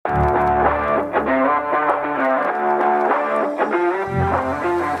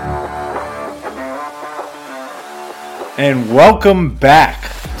And welcome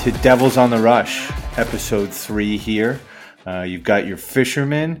back to Devils on the Rush, episode 3 here. You've got your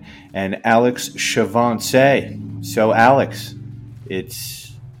fisherman and Alex Chavance. So, Alex,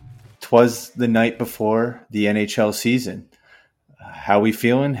 twas the night before the NHL season. How we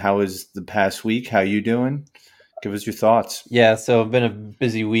feeling? How was the past week? How you doing? Give us your thoughts. Yeah, so it's been a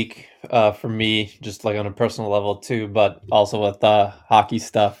busy week for me, just like on a personal level too, but also with hockey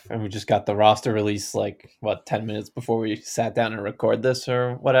stuff. And we just got the roster release 10 minutes before we sat down and record this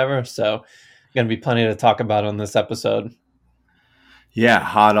or whatever. So, going to be plenty to talk about on this episode. Yeah,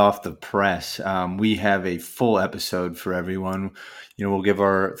 hot off the press. We have a full episode for everyone. We'll give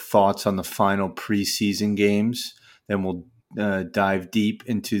our thoughts on the final preseason games. Then we'll dive deep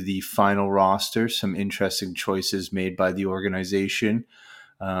into the final roster, some interesting choices made by the organization.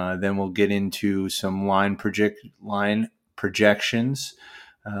 Then we'll get into some line projections.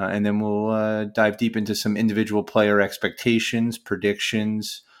 And then we'll dive deep into some individual player expectations,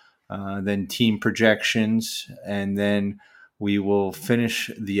 predictions, then team projections, and then we will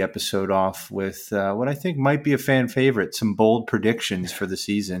finish the episode off with what I think might be a fan favorite, some bold predictions for the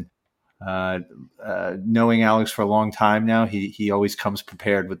season. Knowing Alex for a long time now, he always comes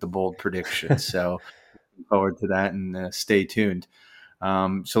prepared with the bold predictions. So looking forward to that, and stay tuned.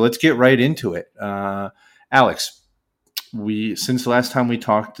 So let's get right into it. Alex, since the last time we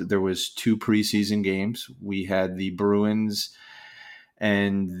talked, there was 2 preseason games. We had the Bruins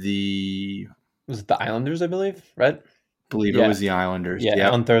and Was it the Islanders, I believe, right? believe it was the Islanders. Yeah,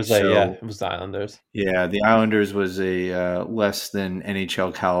 Yep. on Thursday, So it was the Islanders. yeah, the Islanders was a less than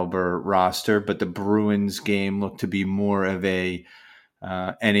NHL caliber roster, but the Bruins game looked to be more of a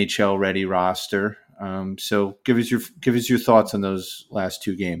NHL ready roster. So give us your thoughts on those last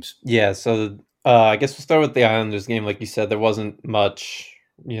 2 games. Yeah, so I guess we'll start with the Islanders game. Like you said, there wasn't much.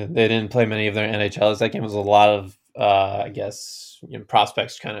 They didn't play many of their NHLs. That game was a lot of,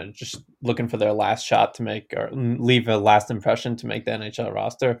 prospects kind of just looking for their last shot to make or leave a last impression to make the NHL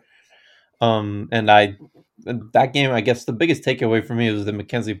roster. That game, I guess the biggest takeaway for me was that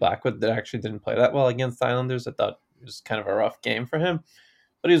Mackenzie Blackwood that actually didn't play that well against the Islanders. I thought it was kind of a rough game for him.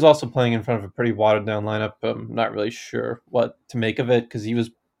 But he was also playing in front of a pretty watered down lineup. I'm not really sure what to make of it because he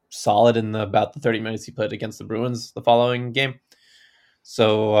was solid in about the 30 minutes he played against the Bruins the following game.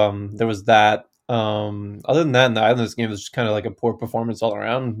 So there was that. Other than that, in the Islanders game, it was just kind of like a poor performance all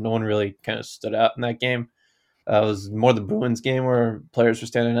around. No one really kind of stood out in that game. It was more the Bruins game where players were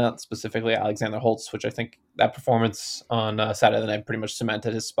standing out, specifically Alexander Holtz, which I think that performance on Saturday night pretty much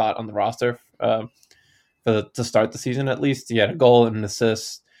cemented his spot on the roster to start the season at least. He had a goal and an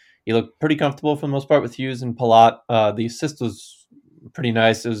assist. He looked pretty comfortable for the most part with Hughes and Palat. The assist was pretty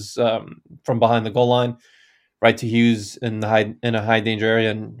nice. It was from behind the goal line, right to Hughes in a high danger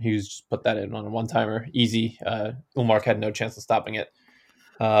area, and Hughes just put that in on a one timer, easy. Ullmark had no chance of stopping it.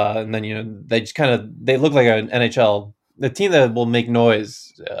 And then they look like an NHL, the team that will make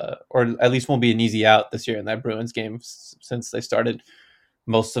noise, or at least won't be an easy out this year in that Bruins game since they started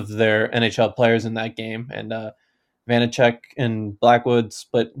most of their NHL players in that game. And Vanacek and Blackwood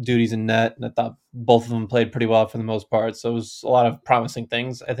split duties in net, and I thought both of them played pretty well for the most part. So it was a lot of promising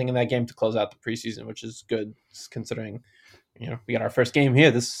things, I think, in that game to close out the preseason, which is good considering we got our first game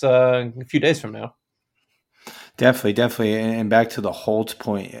here this a few days from now. Definitely. And back to the Holtz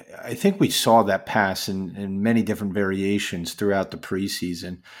point, I think we saw that pass in many different variations throughout the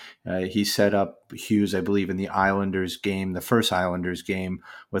preseason. He set up Hughes, I believe, in the Islanders game, the first Islanders game,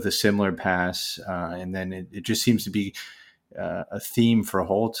 with a similar pass. And then it just seems to be a theme for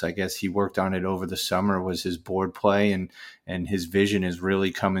Holtz. I guess he worked on it over the summer, was his board play, and his vision is really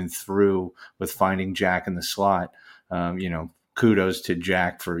coming through with finding Jack in the slot. Kudos to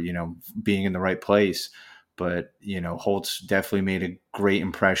Jack for, being in the right place. But, Holtz definitely made a great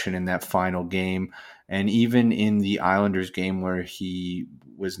impression in that final game. And even in the Islanders game where he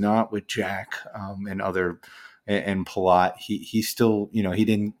was not with Jack and Palat, he still, he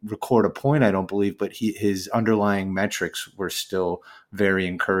didn't record a point, I don't believe, but his underlying metrics were still very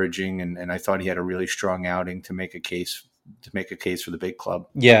encouraging. And I thought he had a really strong outing to make a case for the big club.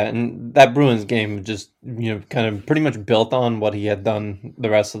 Yeah, and that Bruins game just, kind of pretty much built on what he had done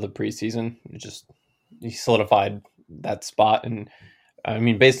the rest of the preseason. He solidified that spot. And I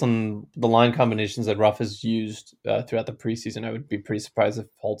mean, based on the line combinations that Ruff has used throughout the preseason, I would be pretty surprised if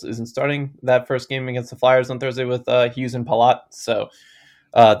Holtz isn't starting that first game against the Flyers on Thursday with Hughes and Palat. So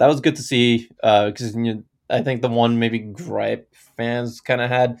that was good to see because I think the one maybe gripe fans kind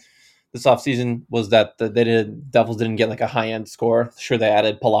of had this offseason was that Devils didn't get like a high-end score. Sure, they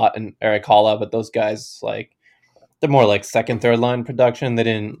added Palat and Eric Halla, but those guys, they're more like second, third line production.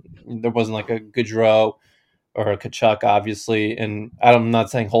 There wasn't like a Gaudreau or Kachuk, obviously. And I'm not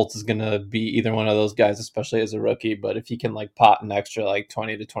saying Holtz is going to be either one of those guys, especially as a rookie. But if he can like pot an extra like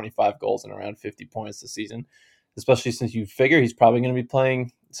 20 to 25 goals and around 50 points this season, especially since you figure he's probably going to be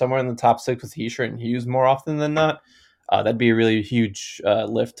playing somewhere in the top six with Hischier and Hughes more often than not, that'd be a really huge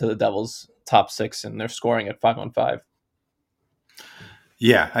lift to the Devils' top six and their scoring at 5-on-5.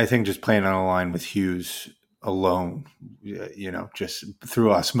 Yeah, I think just playing on a line with Hughes alone, just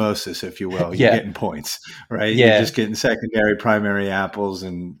through osmosis, if you will, you're Yeah. getting points, right? You're Yeah. just getting secondary, primary apples,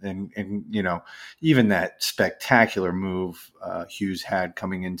 and even that spectacular move Hughes had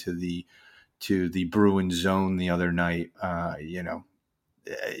coming into the Bruins zone the other night.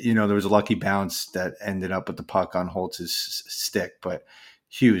 There was a lucky bounce that ended up with the puck on Holtz's stick, but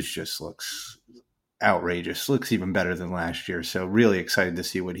Hughes just looks outrageous, looks even better than last year. So really excited to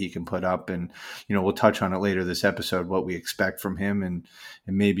see what he can put up. And, we'll touch on it later this episode, what we expect from him, and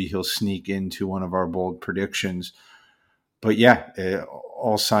maybe he'll sneak into one of our bold predictions. But yeah,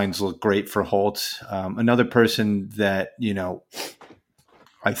 all signs look great for Holtz. Another person that,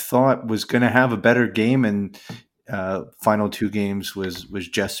 I thought was going to have a better game and final two games was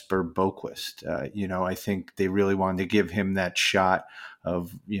Jesper Boquist. I think they really wanted to give him that shot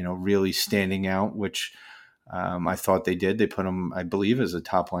of really standing out, which I thought they did. They put him, I believe, as a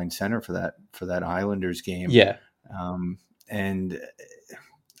top line center for that Islanders game. Yeah. And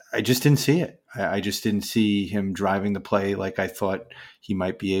I just didn't see it. I just didn't see him driving the play like I thought he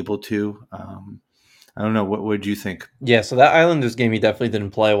might be able to. I don't know. What did you think? Yeah, so that Islanders game, he definitely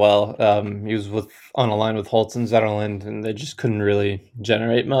didn't play well. He was on a line with Holtz and Zetterlund, and they just couldn't really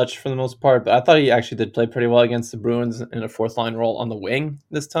generate much for the most part. But I thought he actually did play pretty well against the Bruins in a fourth line role on the wing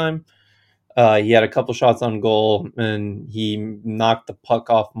this time. He had a couple shots on goal, and he knocked the puck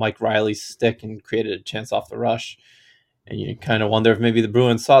off Mike Riley's stick and created a chance off the rush. And you kind of wonder if maybe the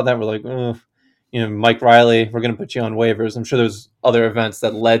Bruins saw that. We're like, oh, Mike Riley, we're going to put you on waivers. I'm sure there's other events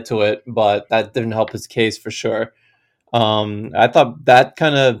that led to it, but that didn't help his case for sure. I thought that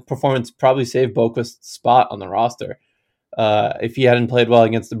kind of performance probably saved Boquist's spot on the roster. If he hadn't played well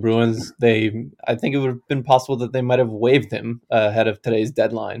against the Bruins, I think it would have been possible that they might have waived him ahead of today's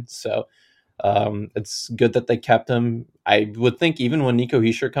deadline. So it's good that they kept him. I would think even when Nico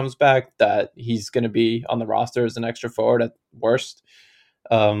Hischier comes back that he's going to be on the roster as an extra forward at worst.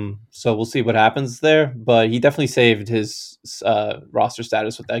 So we'll see what happens there. But he definitely saved his roster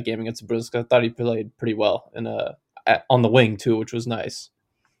status with that game against the Bruins. I thought he played pretty well on the wing too, which was nice.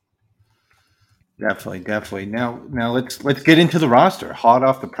 Definitely. Now let's get into the roster. Hot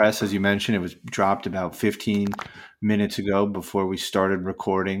off the press, as you mentioned, it was dropped about 15 minutes ago before we started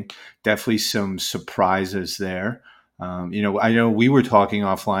recording. Definitely some surprises there. I know we were talking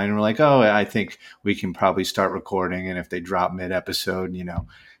offline and we're like, oh, I think we can probably start recording. And if they drop mid-episode,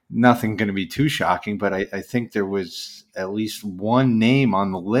 nothing going to be too shocking. But I think there was at least one name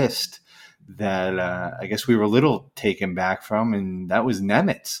on the list that I guess we were a little taken back from, and that was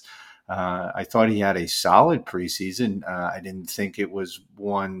Nemitz. I thought he had a solid preseason. I didn't think it was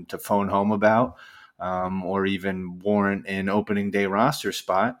one to phone home about or even warrant an opening day roster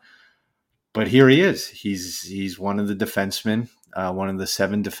spot. But here he is. He's one of the defensemen, one of the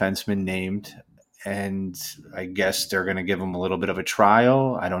 7 defensemen named. And I guess they're going to give him a little bit of a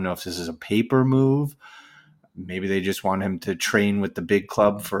trial. I don't know if this is a paper move. Maybe they just want him to train with the big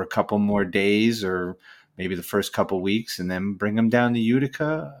club for a couple more days or maybe the first couple weeks and then bring him down to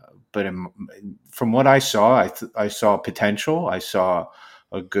Utica. But from what I saw, I saw potential. I saw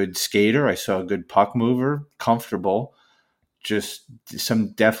a good skater. I saw a good puck mover, comfortable. Just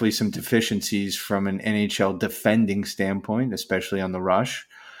definitely some deficiencies from an NHL defending standpoint, especially on the rush.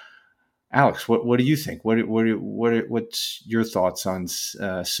 Alex, what do you think? What's your thoughts on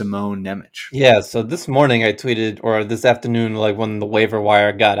Simon Nemec? Yeah, so this morning I tweeted, or this afternoon, like when the waiver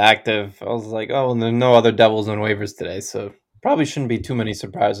wire got active, I was like, oh, and there are no other Devils on waivers today, so probably shouldn't be too many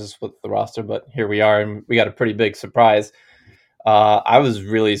surprises with the roster, but here we are, and we got a pretty big surprise. I was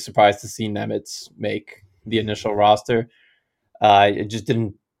really surprised to see Nemitz make the initial roster. I just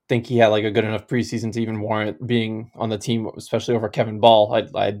didn't think he had like a good enough preseason to even warrant being on the team, especially over Kevin Ball.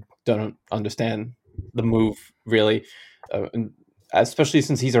 I don't understand the move really, especially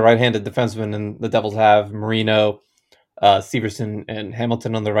since he's a right-handed defenseman and the Devils have Marino, Severson, and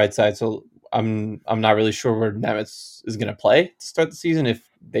Hamilton on the right side. So I'm not really sure where Nemitz is going to play to start the season if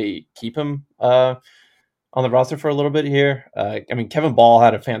they keep him on the roster for a little bit here. Kevin Ball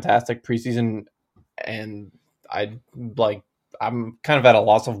had a fantastic preseason, and I'm kind of at a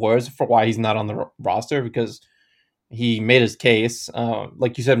loss of words for why he's not on the roster because he made his case.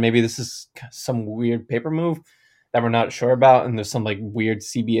 Like you said, maybe this is some weird paper move that we're not sure about, and there's some like weird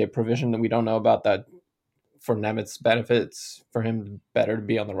CBA provision that we don't know about that for Nemit's benefits for him better to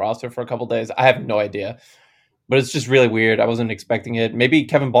be on the roster for a couple days. I have no idea, but it's just really weird. I wasn't expecting it. Maybe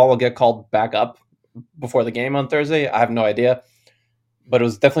Kevin Ball will get called back up before the game on Thursday. I have no idea, but it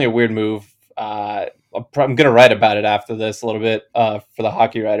was definitely a weird move. I'm going to write about it after this a little bit for the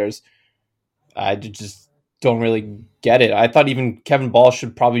hockey writers. I just don't really get it. I thought even Kevin Ball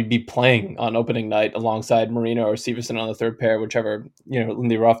should probably be playing on opening night alongside Marino or Severson on the third pair, whichever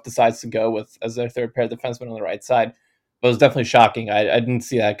Lindy Ruff decides to go with as their third pair defenseman on the right side. But it was definitely shocking. I didn't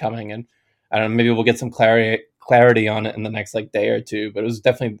see that coming, and I don't know. Maybe we'll get some clarity on it in the next day or two. But it was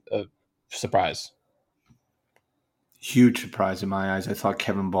definitely a surprise. Huge surprise in my eyes. I thought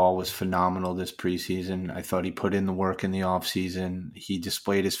Kevin Ball was phenomenal this preseason. I thought he put in the work in the offseason. He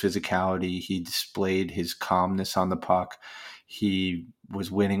displayed his physicality. He displayed his calmness on the puck. He was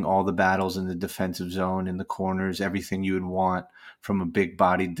winning all the battles in the defensive zone, in the corners, everything you would want from a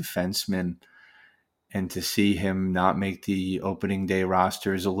big-bodied defenseman. And to see him not make the opening day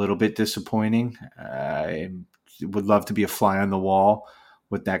roster is a little bit disappointing. I would love to be a fly on the wall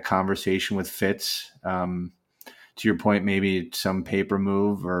with that conversation with Fitz. To your point, maybe it's some paper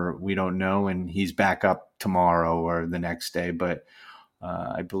move or we don't know, and he's back up tomorrow or the next day. But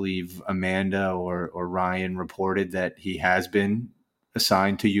I believe Amanda or Ryan reported that he has been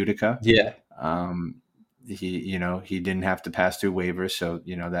assigned to Utica. Yeah. He didn't have to pass through waivers, so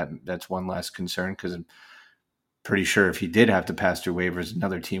that's one less concern, because I'm pretty sure if he did have to pass through waivers,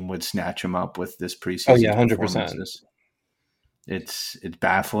 another team would snatch him up with this preseason. Oh yeah, 100%. It's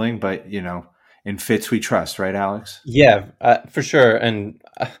baffling, but in Fitz we trust, right, Alex? Yeah, for sure. And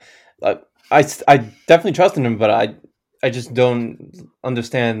I definitely trust in him, but I just don't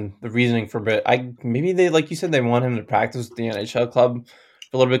understand the reasoning for it. Maybe they, like you said, they want him to practice with the NHL club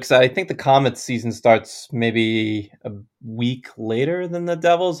for a little bit, because I think the Comets season starts maybe a week later than the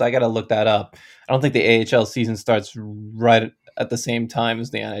Devils. I got to look that up. I don't think the AHL season starts right at the same time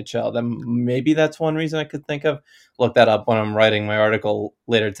as the NHL. Then maybe that's one reason I could think of. Look that up when I'm writing my article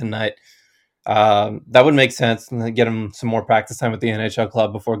later tonight. That would make sense, and get him some more practice time with the NHL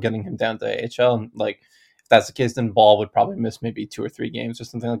club before getting him down to AHL. And if that's the case, then Ball would probably miss maybe 2 or 3 games or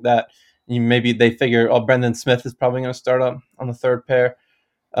something like that. Maybe they figure, Brendan Smith is probably going to start on the third pair.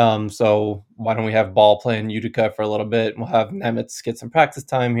 So why don't we have Ball playing Utica for a little bit? We'll have Nemitz get some practice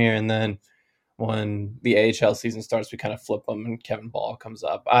time here, and then when the AHL season starts, we kind of flip them and Kevin Ball comes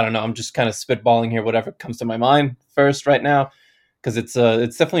up. I don't know. I'm just kind of spitballing here, whatever comes to my mind first right now, because it's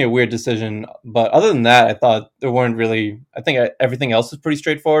definitely a weird decision. But other than that, I thought there weren't really. I think everything else was pretty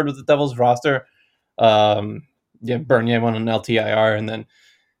straightforward with the Devils roster. Bernier went on LTIR, and then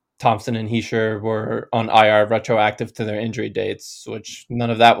Thompson and Hischier were on IR retroactive to their injury dates, which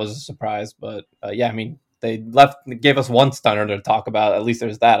none of that was a surprise. But they gave us one stunner to talk about. At least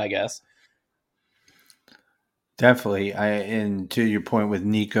there's that, I guess. Definitely. And to your point with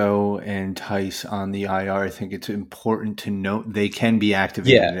Nico and Tice on the IR, I think it's important to note they can be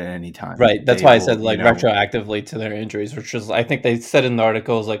activated at any time. Right. That's why I said retroactively to their injuries, which is, I think they said in the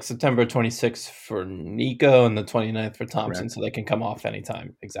articles September 26th for Nico and the 29th for Thompson. Correct. So they can come off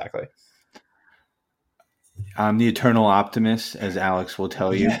anytime. Exactly. I'm the eternal optimist, as Alex will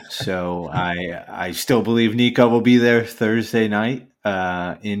tell you. So I still believe Nico will be there Thursday night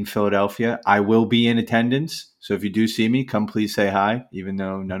in Philadelphia. I will be in attendance. So if you do see me, come please say hi, even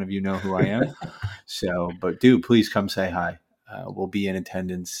though none of you know who I am. But do please come say hi. We'll be in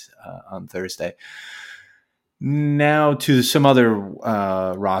attendance on Thursday. Now to some other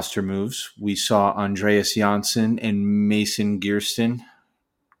roster moves. We saw Andreas Johnsson and Mason Geertsen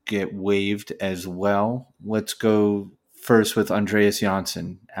get waived as well. Let's go first with Andreas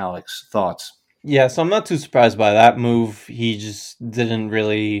Johnsson. Alex, thoughts? Yeah, so I'm not too surprised by that move. He just didn't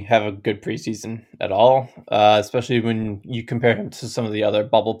really have a good preseason at all, especially when you compare him to some of the other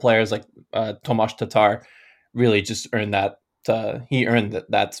bubble players like Tomas Tatar. Really just earned that. He earned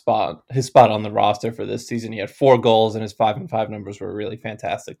that spot, his spot on the roster for this season. He had 4 goals, and his 5-and-5 numbers were really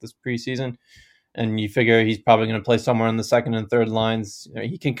fantastic this preseason. And you figure he's probably going to play somewhere in the second and third lines.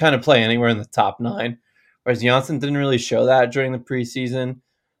 He can kind of play anywhere in the top 9, whereas Johnsson didn't really show that during the preseason.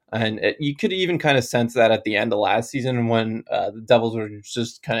 And you could even kind of sense that at the end of last season when the Devils were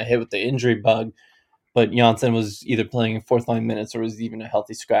just kind of hit with the injury bug. But Johnsson was either playing in fourth-line minutes or was even a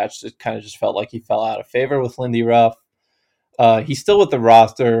healthy scratch. It kind of just felt like he fell out of favor with Lindy Ruff. He's still with the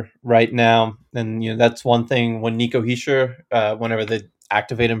roster right now. And that's one thing. When Nico Hischier, whenever they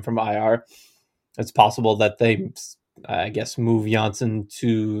activate him from IR, it's possible that they, I guess, move Johnsson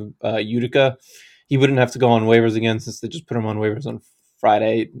to Utica. He wouldn't have to go on waivers again since they just put him on waivers on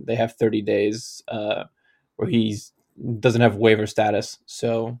Friday. They have 30 days where he's doesn't have waiver status.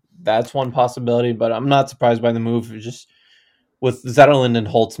 So that's one possibility, but I'm not surprised by the move. Just with Zetterlund and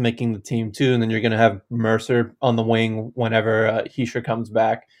Holtz making the team too, and then you're going to have Mercer on the wing whenever Heischer comes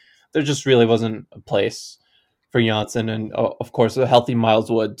back. There just really wasn't a place for Janssen, and of course a healthy Miles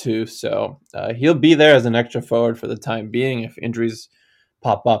Wood too. So he'll be there as an extra forward for the time being. If injuries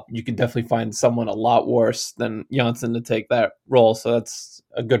pop up, you could definitely find someone a lot worse than Janssen to take that role. So that's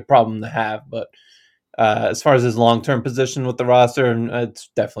a good problem to have. But as far as his long-term position with the roster, it's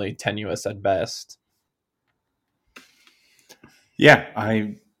definitely tenuous at best. Yeah,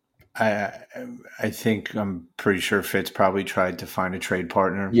 I I think I'm pretty sure Fitz probably tried to find a trade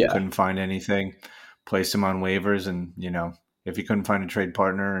partner, Yeah. couldn't find anything, placed him on waivers, and if he couldn't find a trade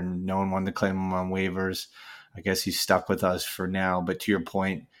partner and no one wanted to claim him on waivers, I guess he's stuck with us for now. But to your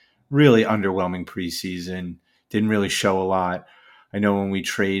point, really underwhelming preseason, didn't really show a lot. I know when we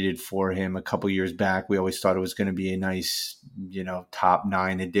traded for him a couple years back, we always thought it was going to be a nice, top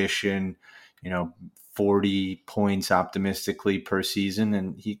 9 addition, 40 points optimistically per season.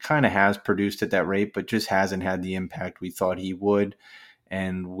 And he kind of has produced at that rate, but just hasn't had the impact we thought he would.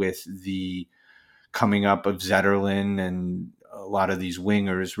 And with the coming up of Zetterlund and a lot of these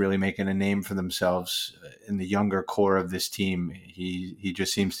wingers really making a name for themselves in the younger core of this team, he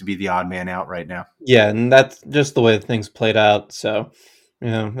just seems to be the odd man out right now. Yeah, and that's just the way things played out. So,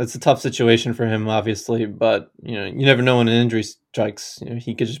 it's a tough situation for him, obviously, but you never know when an injury strikes.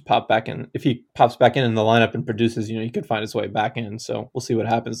 He could just pop back in. If he pops back in the lineup and produces, he could find his way back in. So we'll see what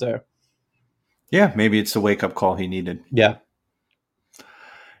happens there. Yeah, maybe it's the wake up call he needed. Yeah.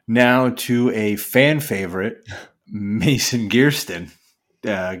 Now to a fan favorite, Mason Gearston.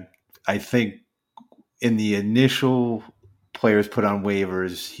 I think in the initial players put on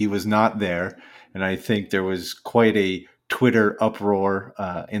waivers, he was not there. And I think there was quite a Twitter uproar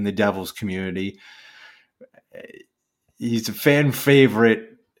in the Devils community. He's a fan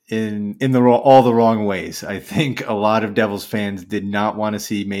favorite in all the wrong ways. I think a lot of Devils fans did not want to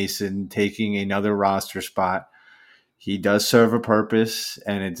see Mason taking another roster spot. He does serve a purpose,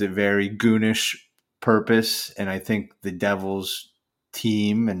 and it's a very goonish purpose. And I think the Devils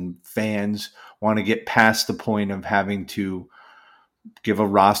team and fans want to get past the point of having to give a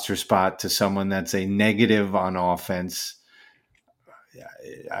roster spot to someone that's a negative on offense.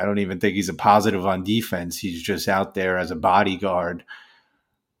 I don't even think he's a positive on defense. He's just out there as a bodyguard.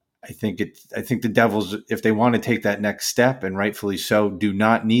 I think the Devils, if they want to take that next step, and rightfully so, do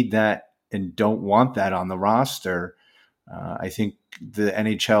not need that and don't want that on the roster. I think the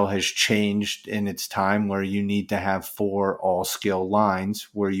NHL has changed in its time where you need to have 4 all-skill lines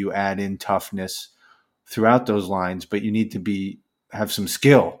where you add in toughness throughout those lines, but you need to have some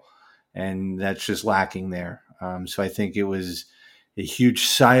skill, and that's just lacking there. So I think it was a huge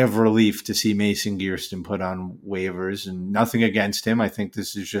sigh of relief to see Mason Gearston put on waivers, and nothing against him. I think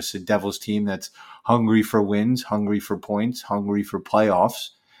this is just a Devils team that's hungry for wins, hungry for points, hungry for playoffs.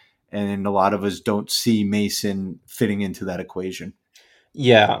 And a lot of us don't see Mason fitting into that equation.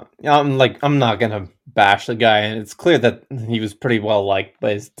 Yeah, I'm not gonna bash the guy, and it's clear that he was pretty well liked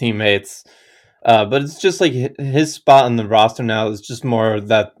by his teammates. But it's just like his spot on the roster now is just more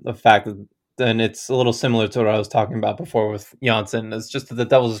that the fact that then it's a little similar to what I was talking about before with Janssen. It's just that the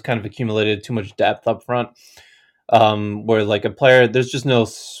Devils has kind of accumulated too much depth up front, where like a player, there's just no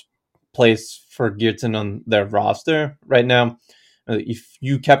place for Geertsen on their roster right now. If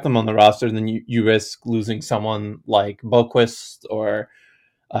you kept them on the roster, then you risk losing someone like Boquist or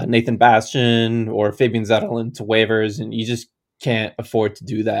Nathan Bastian or Fabian Zetterlund to waivers, and you just can't afford to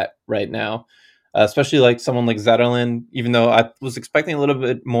do that right now. Especially like someone like Zetterlund, even though I was expecting a little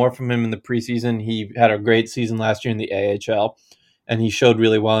bit more from him in the preseason. He had a great season last year in the AHL, and he showed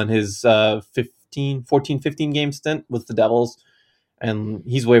really well in his 15 game stint with the Devils. And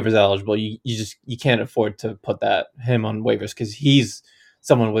he's waivers eligible. You can't afford to put him on waivers because he's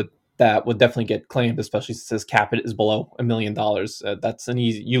someone that would definitely get claimed, especially since his cap is below $1 million.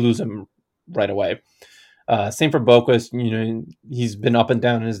 You lose him right away. Same for Boquist. He's been up and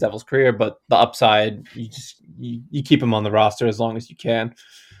down in his Devils career, but the upside, you keep him on the roster as long as you can.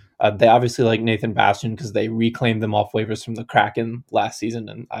 They obviously like Nathan Bastian because they reclaimed them off waivers from the Kraken last season,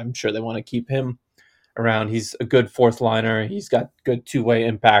 and I'm sure they want to keep him around. He's a good fourth liner. He's got good two-way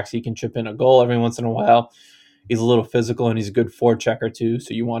impacts. He can chip in a goal every once in a while. He's a little physical, and he's a good forechecker too,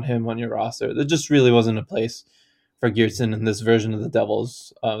 so you want him on your roster. There just really wasn't a place for Geertsen in this version of the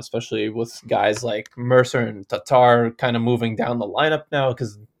Devils, especially with guys like Mercer and Tatar kind of moving down the lineup now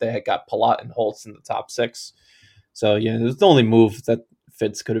because they had got Palat and Holtz in the top 6. So, it was the only move that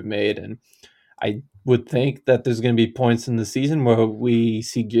Fitz could have made, and I would think that there's going to be points in the season where we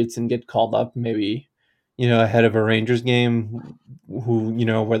see Geertsen get called up, maybe ahead of a Rangers game,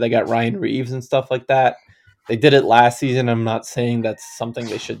 where they got Ryan Reeves and stuff like that. They did it last season. I'm not saying that's something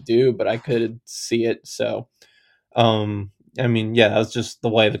they should do, but I could see it. So, I mean, yeah, that was just the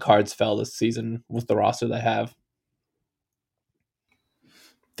way the cards fell this season with the roster they have.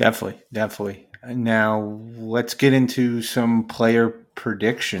 Definitely, definitely. Now let's get into some player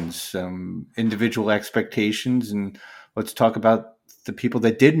predictions, some individual expectations, and let's talk about the people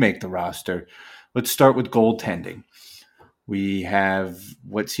that did make the roster. Let's start with goaltending. We have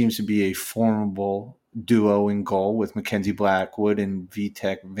what seems to be a formidable duo in goal with Mackenzie Blackwood and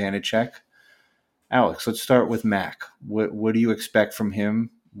Vitek Vanacek. Alex, let's start with Mac. What do you expect from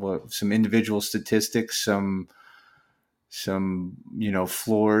him? Some individual statistics, some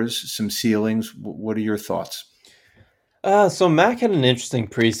floors, some ceilings. What are your thoughts? So Mac had an interesting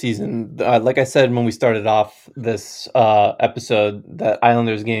preseason. Like I said when we started off this episode, that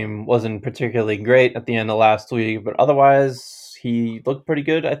Islanders game wasn't particularly great at the end of last week, but otherwise he looked pretty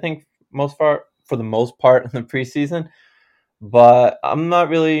good. I think for the most part in the preseason. But I'm not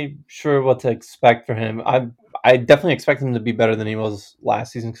really sure what to expect for him. I definitely expect him to be better than he was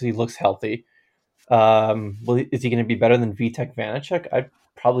last season because he looks healthy. Is he going to be better than Vitek Vanacek? I'd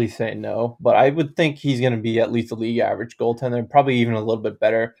probably say no, but I would think he's going to be at least a league average goaltender, probably even a little bit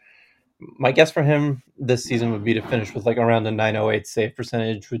better. My guess for him this season would be to finish with like around a 908 save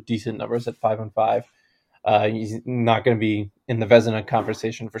percentage with decent numbers at 5-on-5. He's not going to be in the Vezina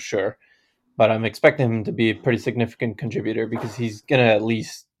conversation for sure, but I'm expecting him to be a pretty significant contributor because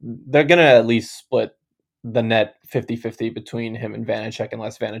they're going to at least split the net 50-50 between him and Vanacek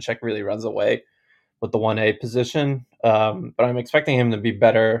unless Vanacek really runs away with the 1A position. But I'm expecting him to be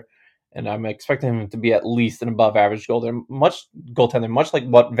better, and I'm expecting him to be at least an above average goaltender, much like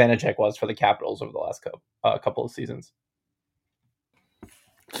what Vanacek was for the Capitals over the last couple of seasons.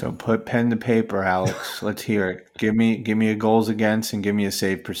 So put pen to paper, Alex. Let's hear it. Give me a goals against and give me a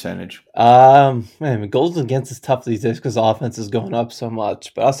save percentage. Man, goals against is tough these days because the offense is going up so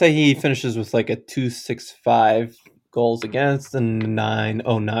much. But I'll say he finishes with like a 265 goals against and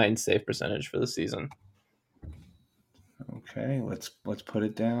 909 save percentage for the season. Okay, let's put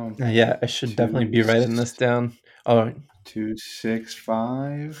it down. Yeah, I should definitely be writing this down. Oh,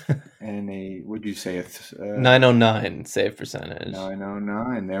 265 and what'd you say? 909 save percentage.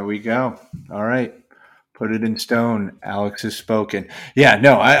 909. There we go. All right. Put it in stone. Alex has spoken. Yeah,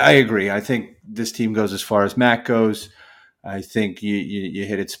 no, I agree. I think this team goes as far as Mac goes. I think you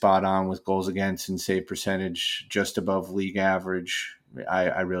hit it spot on with goals against and save percentage just above league average.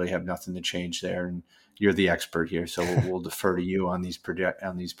 I really have nothing to change there, and you're the expert here, so we'll defer to you on these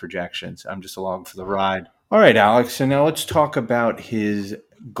projections. I'm just along for the ride. All right, Alex. So now let's talk about his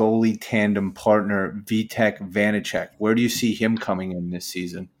goalie tandem partner, Vitek Vanacek. Where do you see him coming in this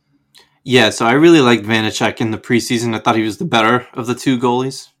season? Yeah, so I really liked Vanacek in the preseason. I thought he was the better of the two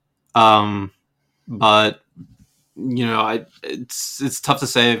goalies. But it's tough to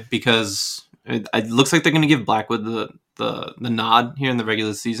say because it looks like they're going to give Blackwood the nod here in the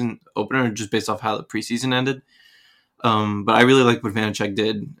regular season opener just based off how the preseason ended. But I really like what Vanacek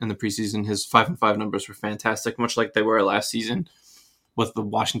did in the preseason. His 5-on-5 numbers were fantastic, much like they were last season with the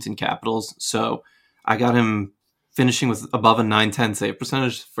Washington Capitals. So I got him finishing with above a 910 save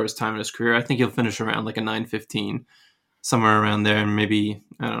percentage first time in his career. I think he'll finish around like a 915, somewhere around there, and maybe,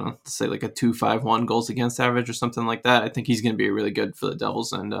 I don't know, say like a 251 goals against average or something like that. I think he's going to be really good for the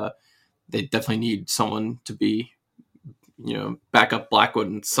Devils, and they definitely need someone to be, back up Blackwood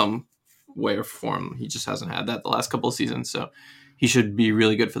in some way or form. He just hasn't had that the last couple of seasons, so he should be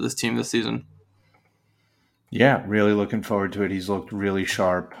really good for this team this season. Yeah, really looking forward to it. He's looked really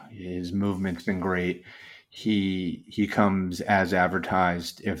sharp. His movement's been great. He comes as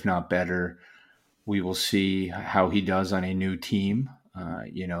advertised, if not better. We will see how he does on a new team.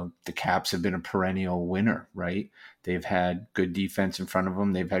 The Caps have been a perennial winner, right? They've had good defense in front of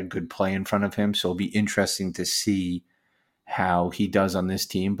them. They've had good play in front of him. So it'll be interesting to see how he does on this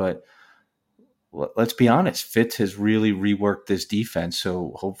team. But let's be honest, Fitz has really reworked this defense.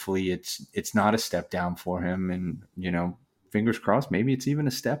 So hopefully it's not a step down for him. And, fingers crossed, maybe it's even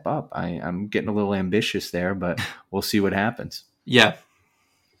a step up. I'm getting a little ambitious there, but we'll see what happens. Yeah.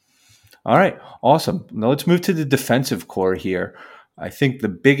 All right. Awesome. Now let's move to the defensive core here. I think the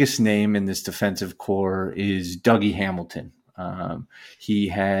biggest name in this defensive core is Dougie Hamilton. He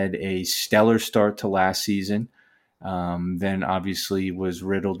had a stellar start to last season. Then obviously was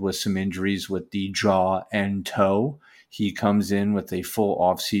riddled with some injuries with the jaw and toe. He comes in with a full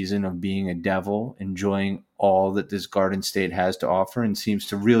offseason of being a Devil, enjoying all that this Garden State has to offer, and seems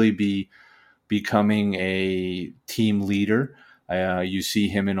to really be becoming a team leader. You see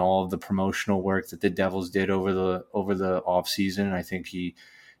him in all of the promotional work that the Devils did over the off season. I think he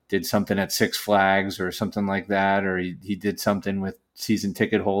did something at Six Flags or something like that, or he did something with season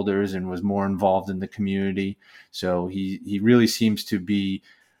ticket holders and was more involved in the community. So he really seems to be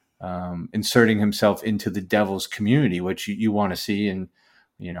inserting himself into the Devils community, which you want to see. And,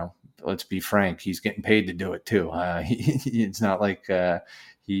 let's be frank, he's getting paid to do it too. It's not like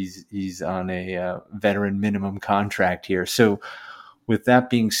he's on a veteran minimum contract here. So with that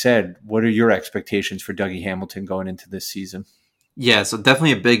being said, what are your expectations for Dougie Hamilton going into this season? Yeah, so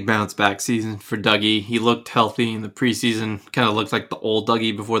definitely a big bounce back season for Dougie. He looked healthy in the preseason, kind of looked like the old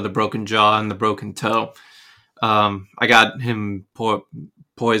Dougie before the broken jaw and the broken toe. I got him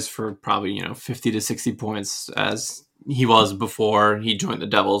poised for probably 50 to 60 points as he was before he joined the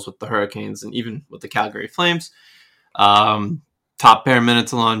Devils with the Hurricanes and even with the Calgary Flames. Top pair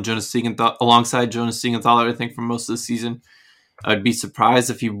minutes alongside Jonas Siegenthaler, I think, for most of the season. I'd be surprised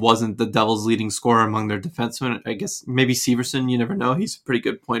if he wasn't the Devils' leading scorer among their defensemen. I guess maybe Severson, you never know. He's a pretty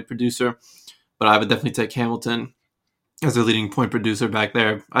good point producer. But I would definitely take Hamilton as their leading point producer back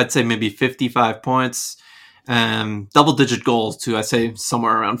there. I'd say maybe 55 points and double-digit goals too. I'd say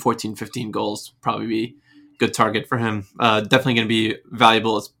somewhere around 14, 15 goals probably be a good target for him. Definitely going to be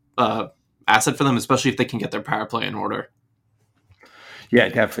valuable asset for them, especially if they can get their power play in order. Yeah,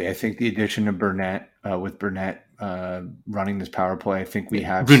 definitely. I think the addition of Burnett running this power play, I think we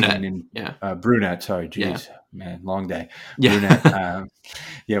have Brunette. seen in Brunette. Sorry, geez, man, long day. Yeah. Brunette.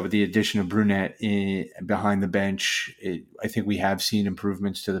 With the addition of Brunette behind the bench, I think we have seen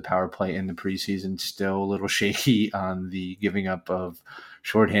improvements to the power play in the preseason. Still a little shaky on the giving up of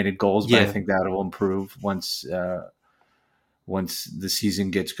shorthanded goals, but I think that will improve once the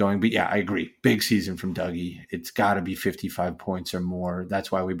season gets going. But yeah, I agree. Big season from Dougie. It's got to be 55 points or more.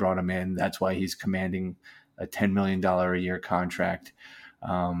 That's why we brought him in. That's why he's commanding a $10 million a year contract.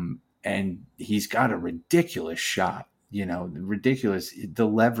 And he's got a ridiculous shot, ridiculous, the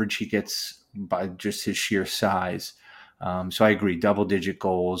leverage he gets by just his sheer size. So I agree, double digit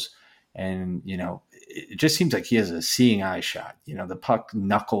goals. And, it just seems like he has a seeing eye shot. The puck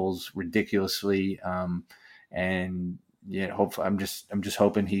knuckles ridiculously. And hopefully I'm just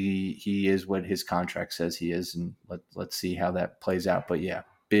hoping he is what his contract says he is, and let's see how that plays out. But yeah,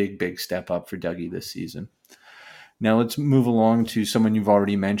 big step up for Dougie this season. Now let's move along to someone you've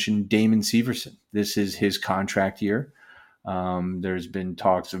already mentioned, Damon Severson. This is his contract year. There's been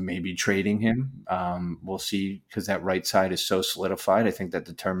talks of maybe trading him. We'll see, because that right side is so solidified. I think that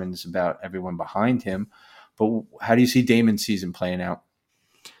determines about everyone behind him. But how do you see Damon's season playing out?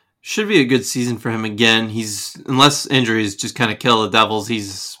 Should be a good season for him again. Unless injuries just kind of kill the Devils,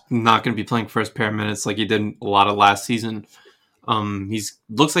 he's not going to be playing first pair minutes like he did a lot of last season.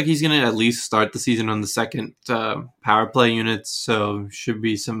 Looks like he's going to at least start the season on the second power play unit, so should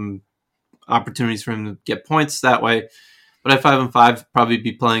be some opportunities for him to get points that way. But at 5-5, probably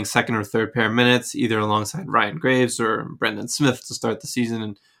be playing second or third pair minutes, either alongside Ryan Graves or Brendan Smith to start the season,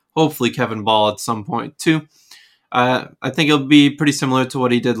 and hopefully Kevin Ball at some point too. I think it'll be pretty similar to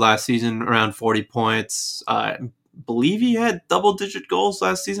what he did last season, around 40 points. I believe he had double-digit goals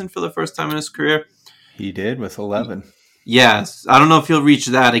last season for the first time in his career. He did, with 11. Yes. I don't know if he'll reach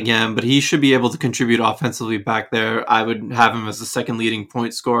that again, but he should be able to contribute offensively back there. I would have him as the second leading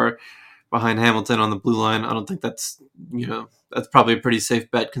point scorer behind Hamilton on the blue line. I don't think that's probably a pretty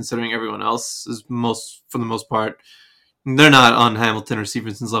safe bet, considering everyone else is for the most part, they're not on Hamilton or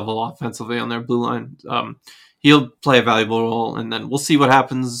Severson's level offensively on their blue line. He'll play a valuable role, and then we'll see what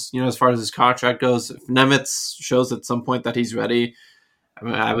happens, as far as his contract goes. If Nemitz shows at some point that he's ready,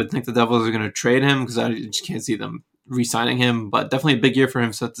 I would think the Devils are going to trade him, because I just can't see them re-signing him. But definitely a big year for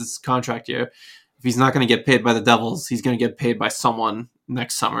him, so it's his contract year. If he's not going to get paid by the Devils, he's going to get paid by someone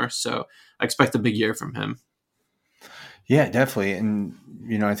next summer. So I expect a big year from him. Yeah, definitely. And,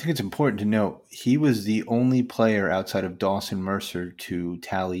 I think it's important to note he was the only player outside of Dawson Mercer to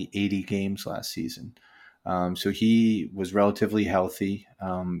tally 80 games last season. So he was relatively healthy.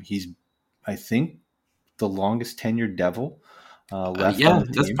 He's, I think, the longest tenured Devil left. Yeah, on the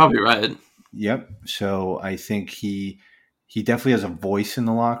team. That's probably right. Yep. So I think he definitely has a voice in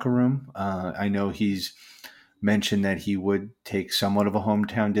the locker room. I know he's mentioned that he would take somewhat of a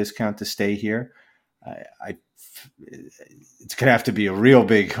hometown discount to stay here. It's going to have to be a real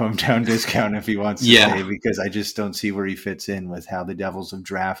big hometown discount if he wants to stay, because I just don't see where he fits in with how the Devils have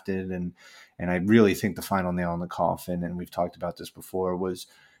drafted. And I really think the final nail in the coffin, and we've talked about this before, was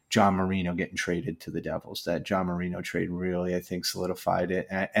John Marino getting traded to the Devils. That John Marino trade really, I think, solidified it.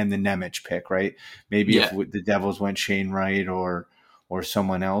 And the Nemec pick, right? Maybe if the Devils went Shane Wright or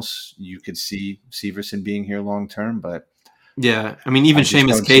someone else, you could see Severson being here long term. But Yeah, I mean, even I just Seamus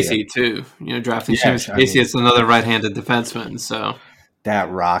don't see it. Casey too. Drafting Seamus Yes, I Casey, mean it's another right-handed defenseman. So that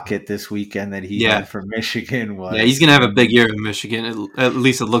rocket this weekend that he yeah, had for Michigan yeah, he's was, gonna I have a big mean, year in Michigan. At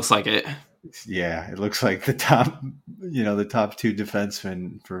least it looks like it. yeah, it looks like the top, the top two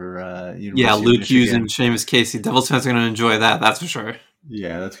defensemen for Yeah, University of Luke Hughes and Michigan. Seamus Casey. Devils fans are gonna enjoy that. That's for sure.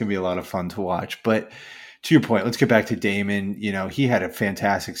 Yeah, that's gonna be a lot of fun to watch. But to your point, let's get back to Damon. He had a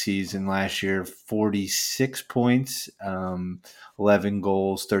fantastic season last year, 46 points, 11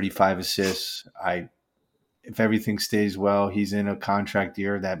 goals, 35 assists. If everything stays well, he's in a contract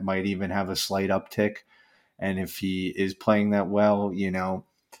year that might even have a slight uptick. And if he is playing that well,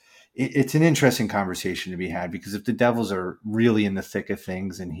 it's an interesting conversation to be had, because if the Devils are really in the thick of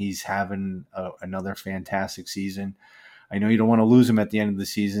things and he's having another fantastic season, I know you don't want to lose him at the end of the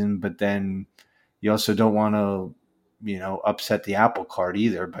season, but then you also don't want to, upset the apple cart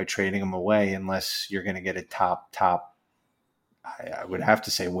either by trading him away, unless you're going to get a top. I would have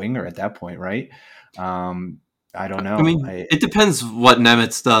to say winger at that point, right? I don't I know. mean, it depends what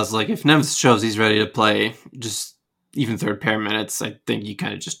Nemitz does. Like, if Nemitz shows he's ready to play, just even third pair minutes, I think you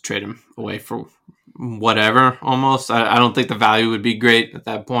kind of just trade him away for whatever. Almost, I don't think the value would be great at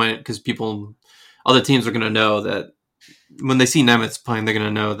that point, because other teams are going to know that when they see Nemitz playing, they're going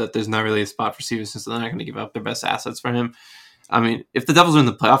to know that there's not really a spot for Severson, so they're not going to give up their best assets for him. I mean, if the Devils are in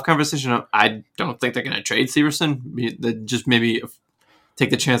the playoff conversation, I don't think they're going to trade Severson. They just maybe take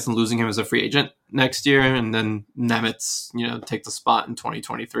the chance on losing him as a free agent next year, and then Nemitz, take the spot in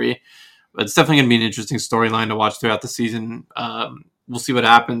 2023. But it's definitely going to be an interesting storyline to watch throughout the season. We'll see what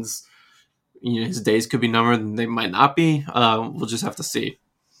happens. His days could be numbered, and they might not be. We'll just have to see.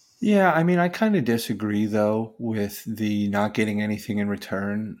 Yeah, I mean, I kind of disagree though with the not getting anything in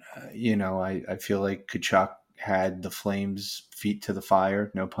return. I feel like Kachuk had the Flames' feet to the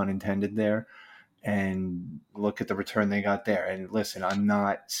fire, no pun intended there, and look at the return they got there. And listen, I'm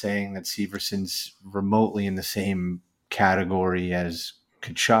not saying that Severson's remotely in the same category as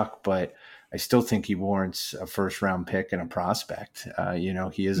Kachuk, but I still think he warrants a first round pick and a prospect.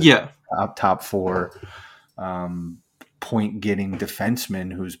 He is a Yeah, top four point getting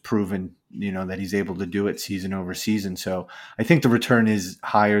defenseman who's proven, that he's able to do it season over season. So I think the return is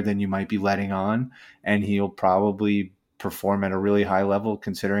higher than you might be letting on, and he'll probably perform at a really high level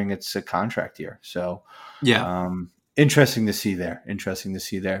considering it's a contract year. So yeah. interesting to see there. Interesting to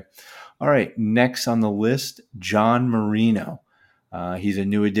see there. All right. Next on the list, John Marino. He's a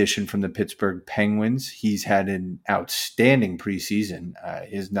new addition from the Pittsburgh Penguins. He's had an outstanding preseason.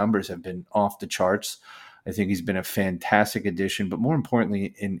 His numbers have been off the charts. I think he's been a fantastic addition, but more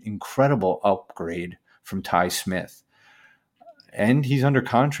importantly, an incredible upgrade from Ty Smith. And he's under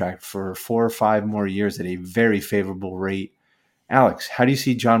contract for 4 or 5 more years at a very favorable rate. Alex, how do you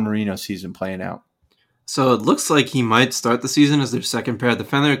see John Marino's season playing out? So it looks like he might start the season as their second pair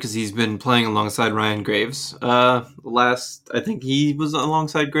defender, because he's been playing alongside Ryan Graves. I think he was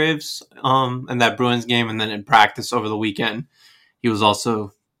alongside Graves in that Bruins game, and then in practice over the weekend, he was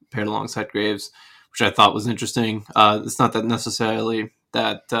also paired alongside Graves, which I thought was interesting. It's not that necessarily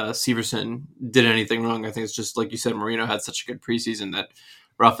that Severson did anything wrong. I think it's just, like you said, Marino had such a good preseason that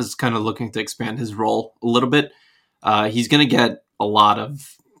Ruff is kind of looking to expand his role a little bit. He's going to get a lot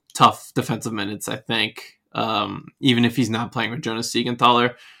of tough defensive minutes, I think, even if he's not playing with Jonas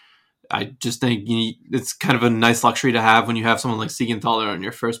Siegenthaler. I just think it's kind of a nice luxury to have when you have someone like Siegenthaler on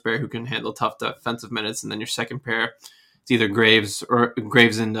your first pair who can handle tough defensive minutes, and then your second pair, it's either Graves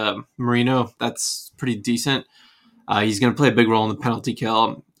and Marino. That's pretty decent. He's going to play a big role in the penalty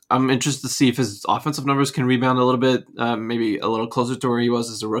kill. I'm interested to see if his offensive numbers can rebound a little bit, maybe a little closer to where he was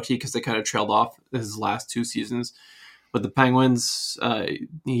as a rookie, because they kind of trailed off his last 2 seasons. But the Penguins,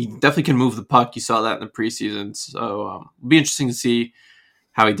 he definitely can move the puck. You saw that in the preseason. So it'll be interesting to see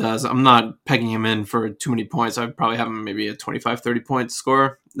how he does. I'm not pegging him in for too many points. I'd probably have him maybe a 25, 30-point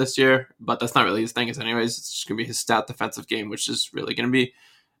score this year. But that's not really his thing. Anyways, it's just going to be his stat defensive game, which is really going to be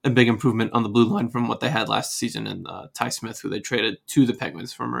a big improvement on the blue line from what they had last season, and Ty Smith, who they traded to the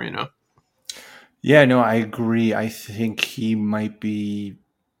Penguins for Marino. Yeah, no, I agree. I think he might be,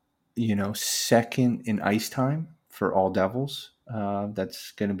 second in ice time for all Devils.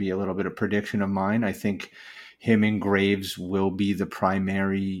 That's going to be a little bit of prediction of mine. I think him and Graves will be the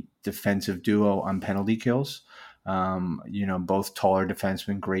primary defensive duo on penalty kills. Both taller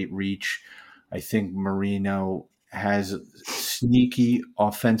defensemen, great reach. I think Marino has sneaky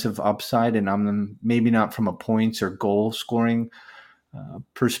offensive upside, and I'm maybe not from a points or goal scoring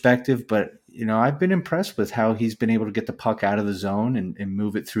perspective, but I've been impressed with how he's been able to get the puck out of the zone and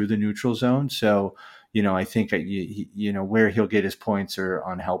move it through the neutral zone. So, I think where he'll get his points are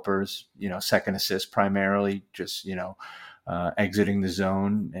on helpers, second assist primarily, just exiting the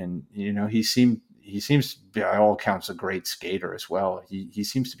zone, and he seems by all accounts a great skater as well. He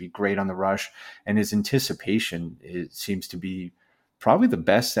seems to be great on the rush, and his anticipation seems to be probably the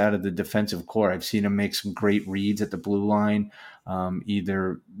best out of the defensive core. I've seen him make some great reads at the blue line,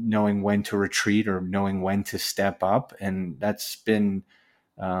 either knowing when to retreat or knowing when to step up, and that's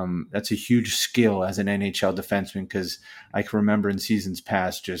a huge skill as an NHL defenseman, because I can remember in seasons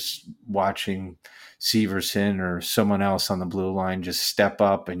past just watching Severson or someone else on the blue line just step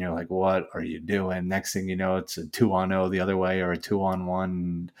up, and you're like, what are you doing? Next thing you know, it's a 2-on-0 the other way or a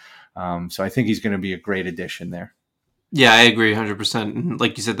 2-on-1. So I think he's going to be a great addition there. Yeah, I agree 100%.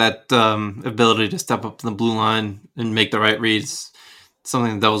 Like you said, that ability to step up to the blue line and make the right reads,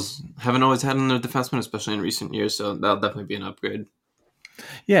 something that Devils haven't always had in their defensemen, especially in recent years. So that'll definitely be an upgrade.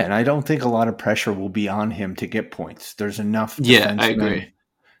 Yeah, and I don't think a lot of pressure will be on him to get points. There's enough Yeah, I defensemen agree.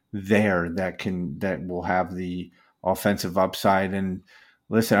 there that will have the offensive upside. And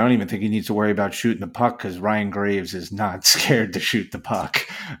listen, I don't even think he needs to worry about shooting the puck, because Ryan Graves is not scared to shoot the puck.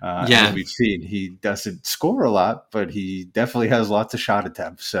 Yeah. As we've seen, he doesn't score a lot, but he definitely has lots of shot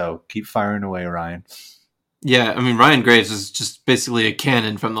attempts. So keep firing away, Ryan. Yeah, I mean, Ryan Graves is just basically a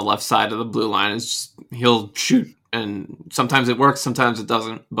cannon from the left side of the blue line. It's just, he'll shoot, and sometimes it works, sometimes it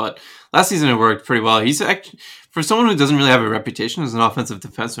doesn't. But last season it worked pretty well. He's actually, for someone who doesn't really have a reputation as an offensive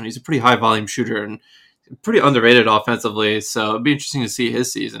defenseman, he's a pretty high volume shooter and pretty underrated offensively. So it'd be interesting to see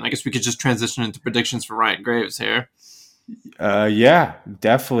his season. I guess we could just transition into predictions for Ryan Graves here. Yeah,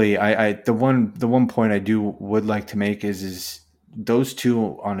 definitely. I the one point I would like to make is those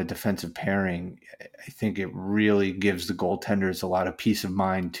two on a defensive pairing. I think it really gives the goaltenders a lot of peace of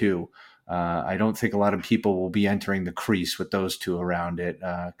mind too. I don't think a lot of people will be entering the crease with those two around it,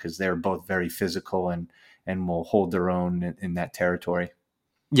 because they're both very physical and will hold their own in that territory.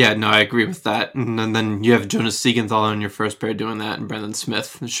 Yeah, no, I agree with that. And then you have Jonas Siegenthaler in your first pair doing that, and Brendan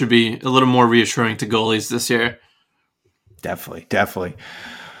Smith. It should be a little more reassuring to goalies this year. Definitely, definitely.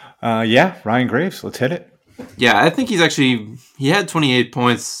 Yeah, Ryan Graves, let's hit it. Yeah, I think he had 28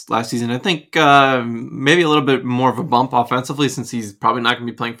 points last season. I think maybe a little bit more of a bump offensively, since he's probably not going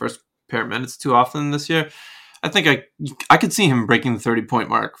to be playing first pair minutes too often this year. I think I could see him breaking the 30-point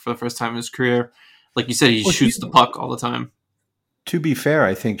mark for the first time in his career. Like you said, he shoots the puck all the time. To be fair,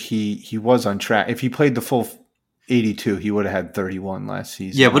 I think he was on track. If he played the full 82, he would have had 31 last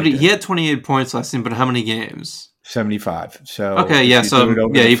season. Yeah, but he had 28 points last season, but how many games? 75. So okay, yeah, so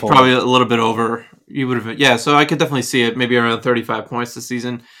yeah, he's probably a little bit over. You would have, yeah. So I could definitely see it, maybe around 35 points this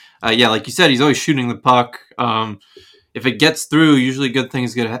season. Yeah, like you said, he's always shooting the puck. If it gets through, usually good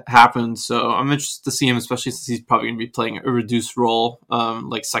things get happen. So I'm interested to see him, especially since he's probably going to be playing a reduced role,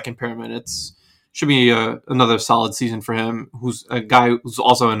 like second pair minutes. Should be another solid season for him. Who's a guy who's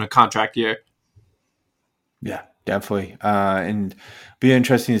also in a contract year. Yeah, definitely. And be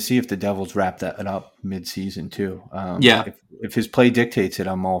interesting to see if the Devils wrap that up mid-season too. Yeah. If his play dictates it,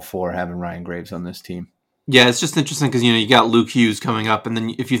 I'm all for having Ryan Graves on this team. Yeah, it's just interesting because, you got Luke Hughes coming up, and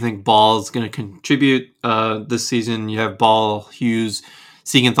then if you think Ball is going to contribute this season, you have Ball, Hughes,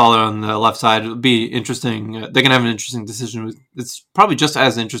 Siegenthaler on the left side. It'll be interesting. They're going to have an interesting decision. It's probably just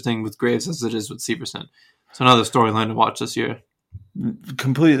as interesting with Graves as it is with Severson. So another storyline to watch this year.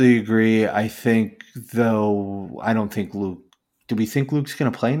 Completely agree. I think, though, I don't think Luke. Do we think Luke's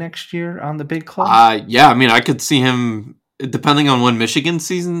going to play next year on the big club? Yeah, I mean, I could see him, depending on when Michigan's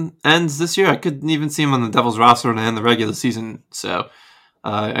season ends this year, I could even see him on the Devils roster to end the regular season. So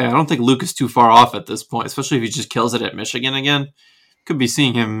I don't think Luke is too far off at this point, especially if he just kills it at Michigan again. Could be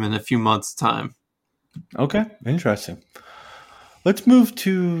seeing him in a few months' time. Okay, interesting. Let's move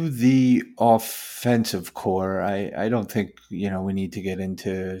to the offensive core. I don't think, we need to get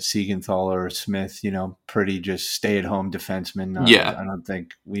into Siegenthaler or Smith, pretty just stay-at-home defensemen. Yeah. I don't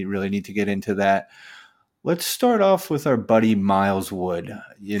think we really need to get into that. Let's start off with our buddy Miles Wood.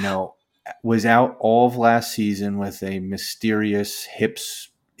 Was out all of last season with a mysterious hips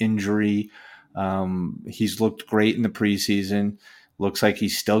injury. He's looked great in the preseason. Looks like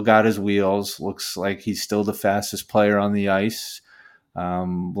he's still got his wheels. Looks like he's still the fastest player on the ice.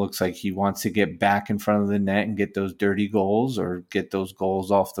 Looks like he wants to get back in front of the net and get those dirty goals or get those goals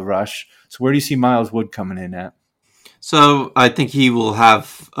off the rush. So where do you see Miles Wood coming in at? So I think he will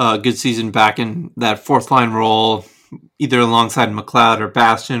have a good season back in that fourth line role, either alongside McLeod or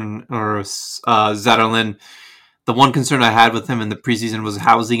Bastian or Zetterlund. The one concern I had with him in the preseason was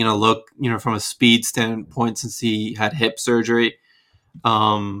how is he going to look, from a speed standpoint since he had hip surgery.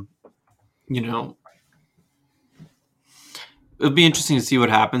 It'll be interesting to see what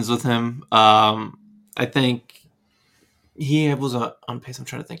happens with him. I think He was on pace. I'm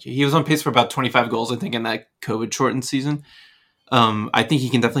trying to think. He was on pace for about 25 goals, I think, in that COVID shortened season. I think he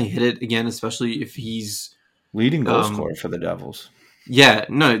can definitely hit it again, especially if he's Leading goal scorer for the Devils. yeah,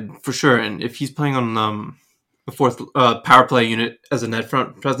 no, for sure. And if he's playing on the fourth power play unit as a net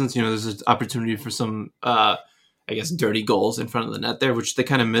front presence, there's an opportunity for some, I guess, dirty goals in front of the net there, which they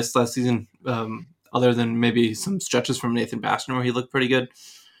kind of missed last season. Other than maybe some stretches from Nathan Bastian where he looked pretty good.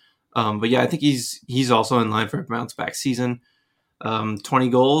 But yeah, I think he's also in line for a bounce back season. 20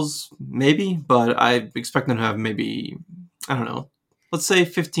 goals, maybe, but I expect them to have maybe, I don't know, let's say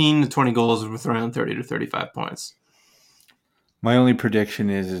 15 to 20 goals with around 30 to 35 points. My only prediction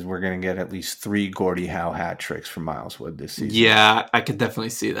is we're going to get at least 3 Gordie Howe hat tricks from Miles Wood this season. Yeah, I could definitely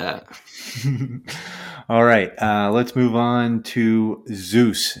see that. All right, let's move on to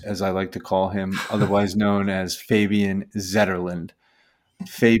Zeus, as I like to call him, otherwise known as Fabian Zetterlund.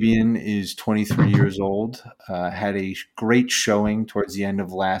 Fabian is 23 years old, had a great showing towards the end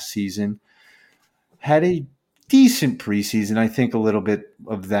of last season, had a decent preseason. I think a little bit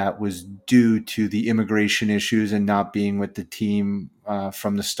of that was due to the immigration issues and not being with the team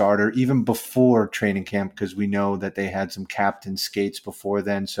from the starter, even before training camp, because we know that they had some captain skates before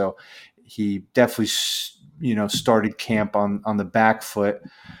then. So he definitely, started camp on the back foot.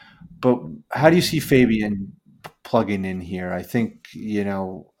 But how do you see Fabian plugging in here? I think, in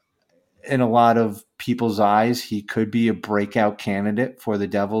a lot of people's eyes, he could be a breakout candidate for the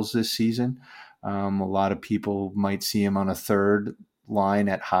Devils this season. A lot of people might see him on a third line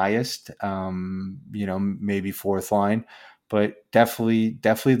at highest, maybe fourth line, but definitely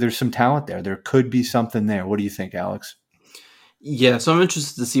there's some talent there. There could be something there. What do you think, Alex? Yeah, so I'm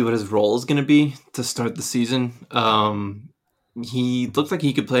interested to see what his role is going to be to start the season. He looked like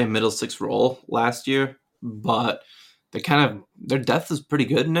he could play a middle six role last year, but their depth is pretty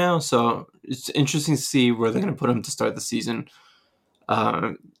good now, so it's interesting to see where they're going to put him to start the season.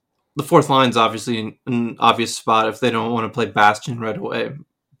 The fourth line's obviously an obvious spot if they don't want to play Bastian right away,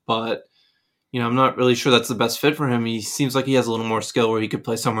 but I'm not really sure that's the best fit for him. He seems like he has a little more skill where he could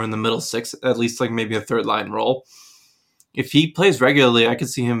play somewhere in the middle six, at least like maybe a third line role. If he plays regularly, I could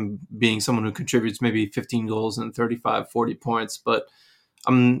see him being someone who contributes maybe 15 goals and 35, 40 points, but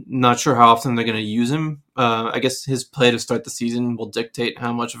I'm not sure how often they're going to use him. I guess his play to start the season will dictate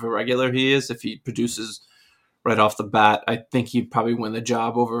how much of a regular he is. If he produces right off the bat, I think he'd probably win the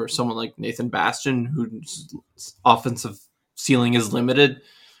job over someone like Nathan Bastian, whose offensive ceiling is limited.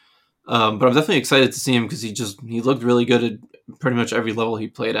 But I'm definitely excited to see him because he looked really good at pretty much every level he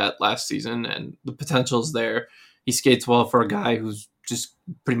played at last season, and the potential is there. He skates well for a guy who's just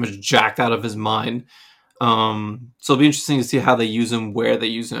pretty much jacked out of his mind. So it'll be interesting to see how they use him, where they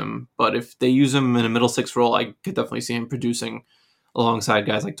use him. But if they use him in a middle six role, I could definitely see him producing alongside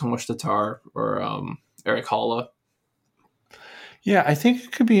guys like Tomas Tatar or Erik Haula. Yeah, I think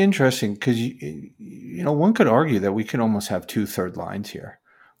it could be interesting because one could argue that we could almost have 2 third lines here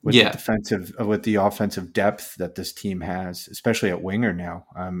with the offensive depth that this team has, especially at winger now.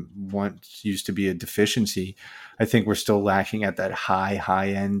 Once used to be a deficiency. I think we're still lacking at that high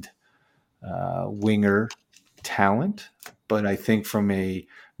end winger talent, but I think from a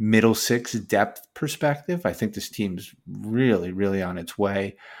middle six depth perspective, I think this team's really, really on its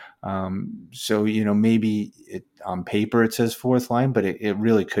way. So, maybe on paper it says fourth line, but it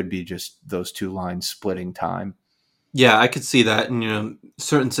really could be just those 2 lines splitting time. Yeah, I could see that. And,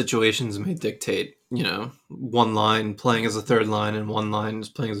 certain situations may dictate, one line playing as a third line and one line is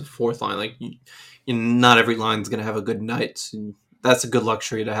playing as a fourth line. Like, not every line is going to have a good night. So that's a good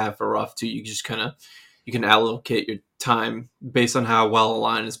luxury to have for Ruff too. You just you can allocate your time based on how well a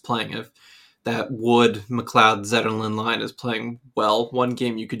line is playing. If that Wood, McLeod, Zetterlund line is playing well, one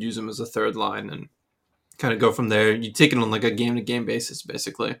game you could use them as a third line and kind of go from there. You take it on like a game to game basis,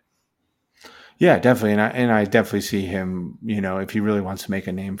 basically. Yeah, definitely, and I definitely see him. If he really wants to make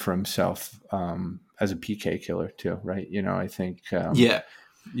a name for himself as a PK killer too, right? I think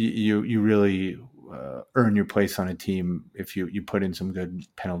you really earn your place on a team if you put in some good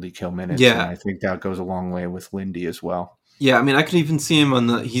penalty kill minutes. Yeah, and I think that goes a long way with Lindy as well. Yeah, I mean, I could even see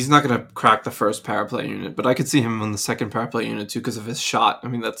him he's not going to crack the first power play unit, but I could see him on the second power play unit too because of his shot. I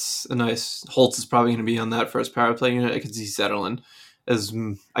mean, that's a nice. Holtz is probably going to be on that first power play unit. I could see Zetterlund as,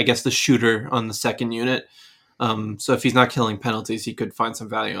 I guess, the shooter on the second unit. So if he's not killing penalties, he could find some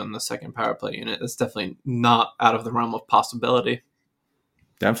value on the second power play unit. That's definitely not out of the realm of possibility.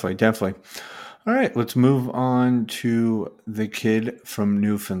 Definitely. All right, let's move on to the kid from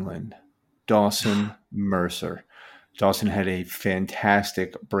Newfoundland, Dawson Mercer. Dawson had a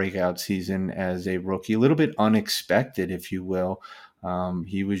fantastic breakout season as a rookie, a little bit unexpected, if you will.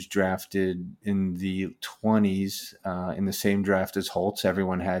 He was drafted in the 20s in the same draft as Holtz.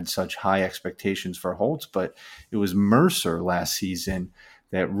 Everyone had such high expectations for Holtz, but it was Mercer last season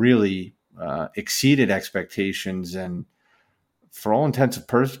that really exceeded expectations and, for all intents and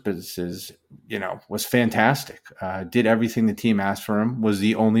purposes, was fantastic. Did everything the team asked for him, was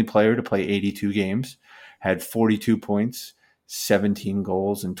the only player to play 82 games, had 42 points, 17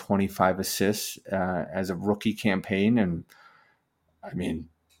 goals, and 25 assists as a rookie campaign. And I mean,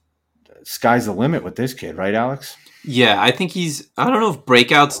 sky's the limit with this kid, right, Alex? Yeah, I think I don't know if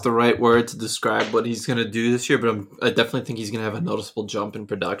breakout's the right word to describe what he's going to do this year, but I definitely think he's going to have a noticeable jump in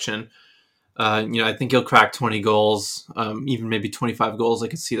production. I think he'll crack 20 goals, even maybe 25 goals. I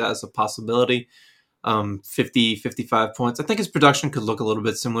could see that as a possibility. 50, 55 points. I think his production could look a little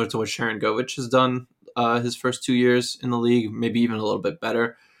bit similar to what Sharon Govich has done his first 2 years in the league, maybe even a little bit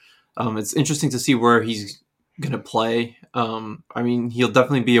better. It's interesting to see where he's going to play. He'll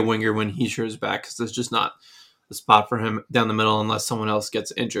definitely be a winger when Hischier's back because there's just not a spot for him down the middle unless someone else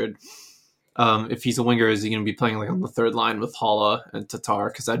gets injured. If he's a winger, is he going to be playing like on the third line with Haula and Tatar?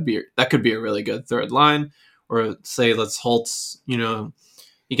 Because that could be a really good third line. Or say let's Holtz,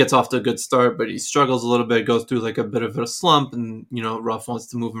 he gets off to a good start, but he struggles a little bit, goes through like a bit of a slump, and Ruff wants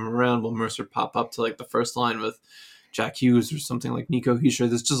to move him around. Will Mercer pop up to like the first line with Jack Hughes or something like Nico Hischier?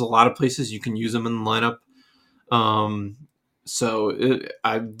 There's just a lot of places you can use him in the lineup.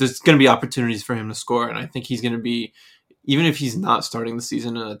 There's going to be opportunities for him to score, and I think he's going to be, even if he's not starting the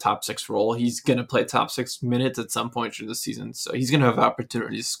season in a top six role, he's going to play top 6 minutes at some point during the season. So he's going to have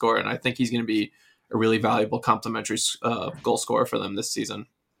opportunities to score, and I think he's going to be a really valuable complementary goal scorer for them this season.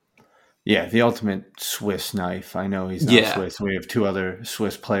 Yeah, the ultimate Swiss knife. I know he's not Swiss. We have 2 other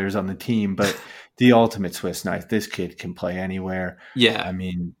Swiss players on the team, but the ultimate Swiss knife. This kid can play anywhere. Yeah. I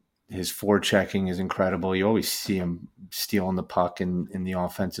mean, his forechecking is incredible. You always see him stealing the puck in the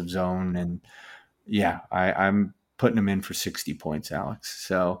offensive zone. And yeah, I'm putting him in for 60 points, Alex.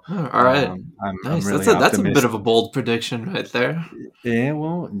 So, all right. I'm nice. really that's a bit of a bold prediction right there. Yeah,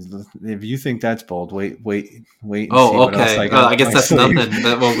 well, if you think that's bold, wait. Oh, see okay. I guess that's nothing.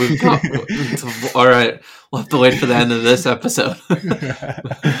 We've got. All right, we'll have to wait for the end of this episode.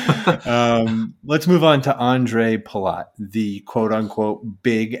 Let's move on to Andre Palat, the quote-unquote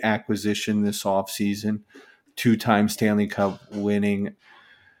big acquisition this offseason, 2-time Stanley Cup winning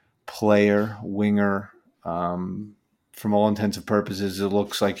player, winger. From all intents and purposes, it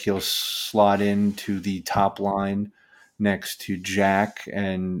looks like he'll slot into the top line next to Jack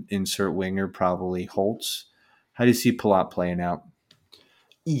and insert winger, probably Holtz. How do you see Palat playing out?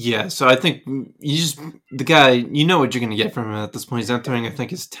 Yeah, so I think the guy, you know what you're going to get from him at this point. He's entering, I think,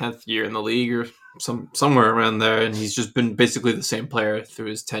 his 10th year in the league or somewhere around there, and he's just been basically the same player through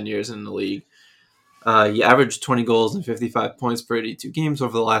his 10 years in the league. He averaged 20 goals and 55 points per 82 games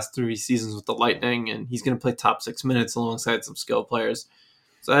over the last 3 seasons with the Lightning, and he's going to play top 6 minutes alongside some skill players.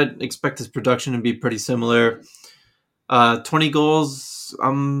 So I'd expect his production to be pretty similar. 20 goals,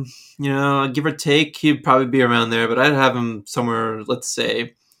 give or take, he'd probably be around there, but I'd have him somewhere, let's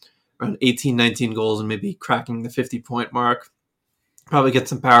say, around 18, 19 goals and maybe cracking the 50-point mark. Probably get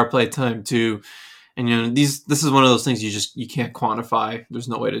some power play time too. And this is one of those things you can't quantify. There's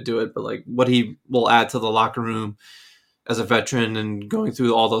no way to do it, but like what he will add to the locker room as a veteran and going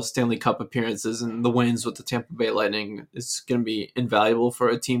through all those Stanley Cup appearances and the wins with the Tampa Bay Lightning is going to be invaluable for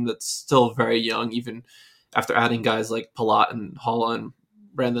a team that's still very young, even after adding guys like Palat and Haula and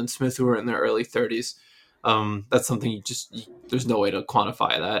Brandon Smith who are in their early 30s. That's something there's no way to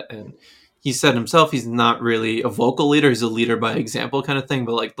quantify that. And he said himself he's not really a vocal leader. He's a leader by example kind of thing,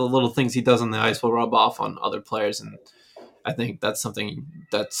 but like the little things he does on the ice will rub off on other players. And I think that's something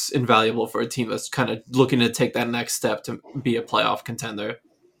that's invaluable for a team that's kind of looking to take that next step to be a playoff contender.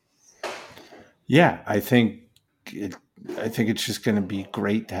 Yeah, I think it's just going to be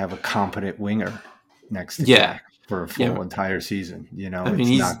great to have a competent winger next to Jack for a full entire season.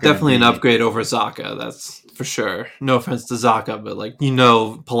 He's definitely an upgrade over Zacha. That's for sure. No offense to Zacha, but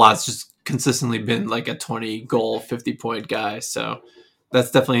Palat's just consistently been like a 20 goal, 50 point guy. So that's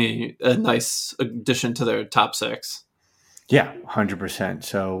definitely a nice addition to their top 6. Yeah, 100%.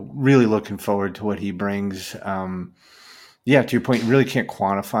 So really looking forward to what he brings. To your point, you really can't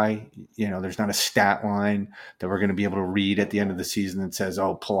quantify. There's not a stat line that we're going to be able to read at the end of the season that says,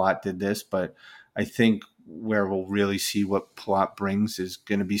 oh, Palat did this. But I think where we'll really see what Palat brings is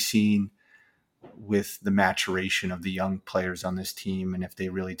going to be seen with the maturation of the young players on this team. And if they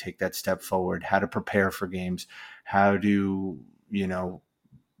really take that step forward, how to prepare for games, how to,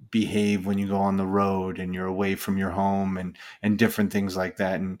 behave when you go on the road and you're away from your home and different things like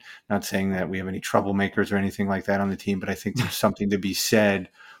that. And not saying that we have any troublemakers or anything like that on the team, but I think there's something to be said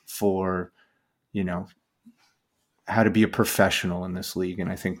for, how to be a professional in this league. And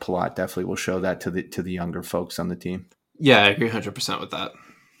I think Palat definitely will show that to the younger folks on the team. Yeah, I agree 100% with that.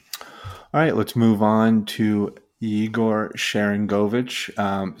 All right, let's move on to Igor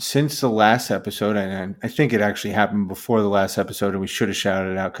Sharangovich. Since the last episode, and I think it actually happened before the last episode, and we should have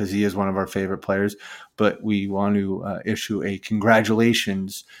shouted it out because he is one of our favorite players, but we want to issue a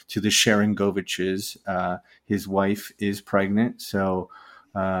congratulations to the Sharangoviches. His wife is pregnant, so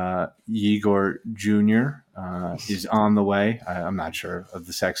Igor Jr. Is on the way. I'm not sure of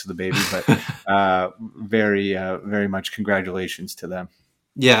the sex of the baby, but very, very much congratulations to them.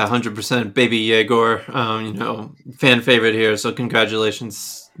 Yeah, 100%. Baby Yegor, fan favorite here. So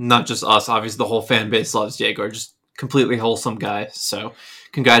congratulations, not just us. Obviously, the whole fan base loves Yegor. Just completely wholesome guy. So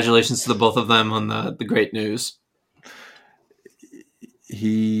congratulations to the both of them on the great news.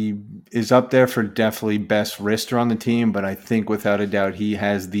 He is up there for definitely best wrister on the team, but I think without a doubt he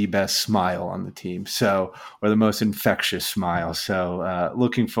has the best smile on the team. So, or the most infectious smile. So,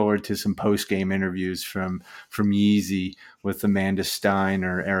 looking forward to some post-game interviews from Yeezy with Amanda Stein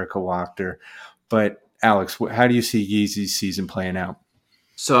or Erica Wachter. But Alex, how do you see Yeezy's season playing out?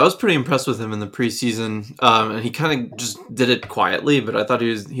 So I was pretty impressed with him in the preseason, and he kind of just did it quietly, but I thought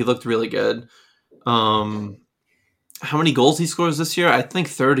he looked really good. How many goals he scores this year? I think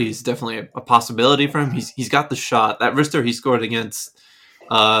 30 is definitely a possibility for him. He's got the shot. That wrister he scored against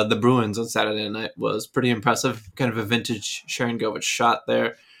the Bruins on Saturday night was pretty impressive. Kind of a vintage Sharangovich shot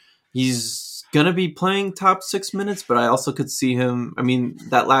there. He's going to be playing top 6 minutes, but I also could see him. I mean,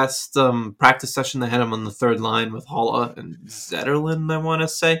 that last practice session, they had him on the third line with Holla and Zetterlund, I want to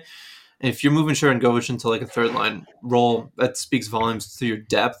say. And if you're moving Sharangovich into like a third line role, that speaks volumes to your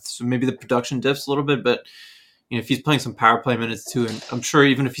depth. So maybe the production dips a little bit, but if he's playing some power play minutes too, and I'm sure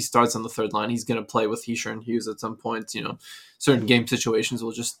even if he starts on the third line, he's going to play with Hischier and Hughes at some point. Certain game situations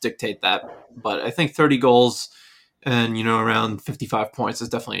will just dictate that. But I think 30 goals and, around 55 points is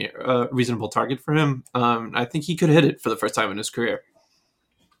definitely a reasonable target for him. I think he could hit it for the first time in his career.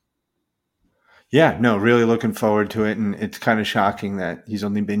 Yeah, no, really looking forward to it. And it's kind of shocking that he's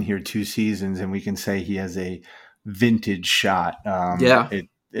only been here 2 seasons and we can say he has a vintage shot.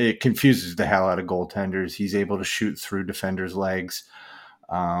 It confuses the hell out of goaltenders. He's able to shoot through defenders' legs.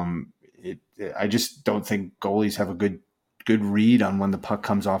 I just don't think goalies have a good read on when the puck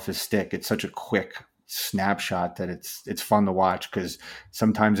comes off his stick. It's such a quick snapshot that it's fun to watch because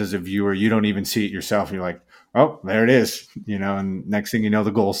sometimes as a viewer you don't even see it yourself. And you're like, oh, there it is, and next thing you know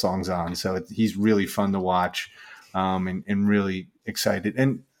the goal song's on. So he's really fun to watch, and really excited.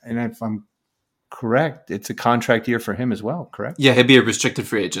 And if I'm correct, it's a contract year for him as well, correct? Yeah, he'll be a restricted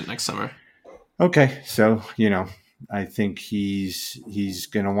free agent next summer. Okay, so I think he's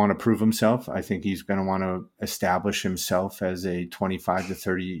going to want to prove himself. I think he's going to want to establish himself as a 25 to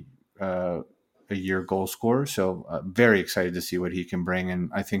 30 a year goal scorer. So very excited to see what he can bring, and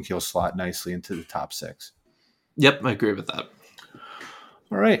I think he'll slot nicely into the top 6. Yep, I agree with that.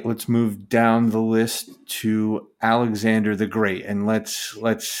 All right, let's move down the list to Alexander the Great, and let's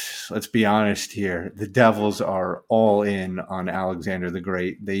be honest here. The Devils are all in on Alexander the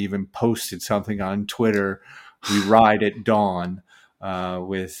Great. They even posted something on Twitter. We ride at dawn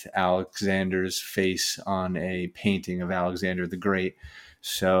with Alexander's face on a painting of Alexander the Great.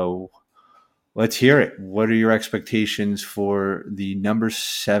 So let's hear it. What are your expectations for the number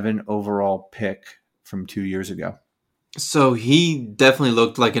 7 overall pick from 2 years ago? So he definitely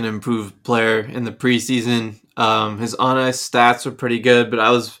looked like an improved player in the preseason. His on-ice stats were pretty good, but I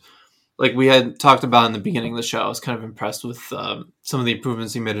was, like we had talked about in the beginning of the show, I was kind of impressed with some of the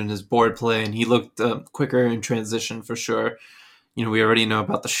improvements he made in his board play, and he looked quicker in transition for sure. We already know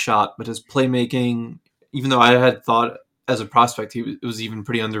about the shot, but his playmaking, even though I had thought as a prospect it was even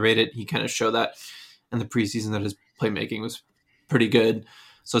pretty underrated, he kind of showed that in the preseason that his playmaking was pretty good.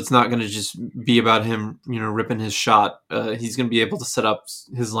 So it's not going to just be about him, ripping his shot. He's going to be able to set up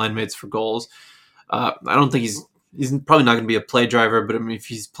his line mates for goals. I don't think he's probably not going to be a play driver, but I mean, if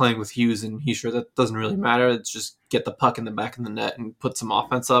he's playing with Hughes and Hischier, that doesn't really matter. It's just get the puck in the back of the net and put some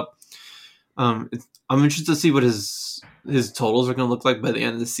offense up. I'm interested to see what his totals are going to look like by the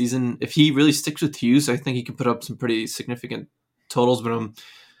end of the season. If he really sticks with Hughes, I think he can put up some pretty significant totals, but I'm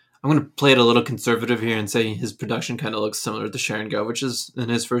going to play it a little conservative here and say his production kind of looks similar to Sharangovich's in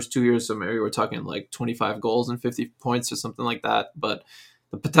his first 2 years. So maybe we're talking like 25 goals and 50 points or something like that. But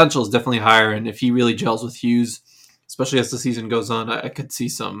the potential is definitely higher. And if he really gels with Hughes, especially as the season goes on, I could see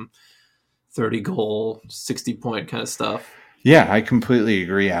some 30 goal, 60 point kind of stuff. Yeah, I completely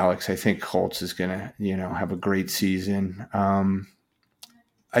agree, Alex. I think Colts is going to, have a great season.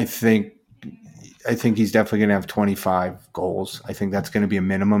 I think I think he's definitely going to have 25 goals. I think that's going to be a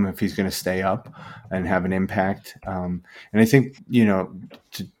minimum if he's going to stay up and have an impact. And I think,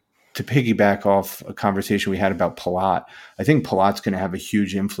 to, to piggyback off a conversation we had about Palat, I think Palat's going to have a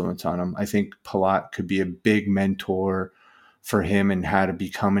huge influence on him. I think Palat could be a big mentor for him and how to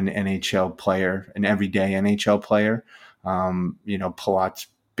become an NHL player, an everyday NHL player. Palat's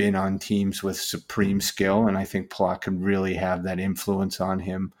been on teams with supreme skill, and I think Palat could really have that influence on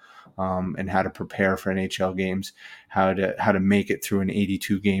him, and how to prepare for NHL games, how to make it through an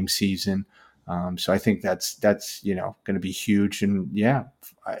 82 game season. So I think that's going to be huge, and yeah,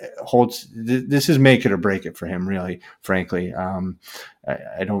 Holtz. This is make it or break it for him, really. Frankly,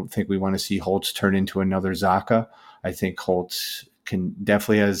 I don't think we want to see Holtz turn into another Zaka. I think Holtz can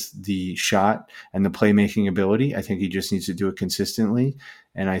definitely has the shot and the playmaking ability. I think he just needs to do it consistently,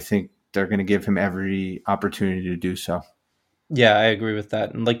 and I think they're going to give him every opportunity to do so. Yeah, I agree with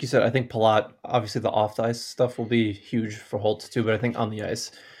that. And like you said, I think Palat, obviously the off the ice stuff will be huge for Holtz too, but I think on the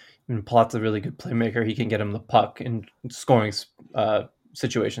ice, Palat's a really good playmaker. He can get him the puck in scoring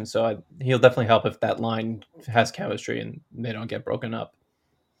situations. So he'll definitely help if that line has chemistry and they don't get broken up.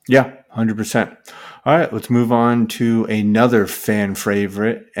 Yeah, 100%. All right, let's move on to another fan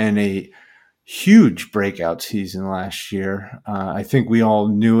favorite and a huge breakout season last year. I think we all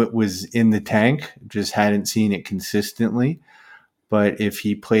knew it was in the tank, just hadn't seen it consistently. But if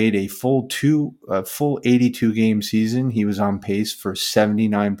he played a full 82 game season, he was on pace for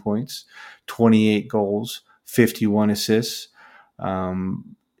 79 points, 28 goals, 51 assists.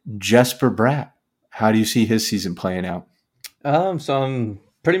 Jesper Bratt, how do you see his season playing out? So I'm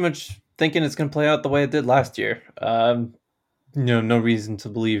pretty much thinking it's going to play out the way it did last year. No reason to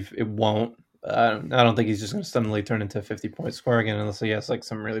believe it won't. I don't think he's just going to suddenly turn into a 50-point scorer again unless he has like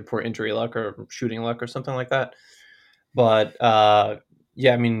some really poor injury luck or shooting luck or something like that. But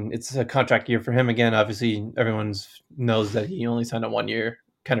yeah, I mean, it's a contract year for him again. Obviously, everyone knows that he only signed a 1 year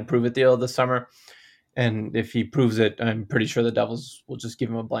kind of prove it deal this summer. And if he proves it, I'm pretty sure the Devils will just give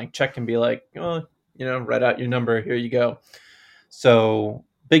him a blank check and be like, oh, write out your number. Here you go. So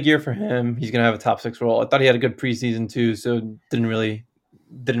big year for him. He's going to have a top 6 role. I thought he had a good preseason too, so didn't really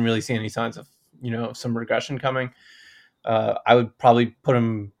see any signs of some regression coming. I would probably put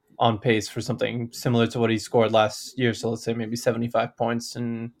him on pace for something similar to what he scored last year. So let's say maybe 75 points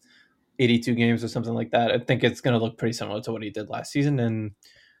in 82 games or something like that. I think it's going to look pretty similar to what he did last season, and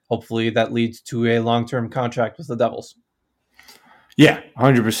hopefully that leads to a long-term contract with the Devils. Yeah,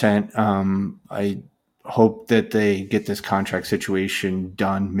 100%. I hope that they get this contract situation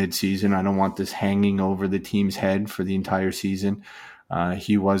done midseason. I don't want this hanging over the team's head for the entire season.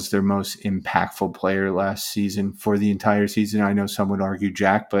 He was their most impactful player last season for the entire season. I know some would argue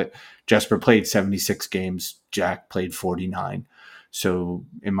Jack, but Jesper played 76 games. Jack played 49. So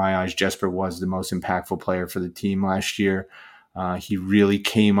in my eyes, Jesper was the most impactful player for the team last year. He really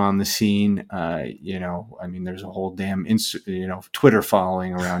came on the scene. There's a whole damn Twitter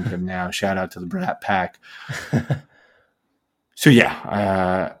following around him now. Shout out to the Brat Pack. So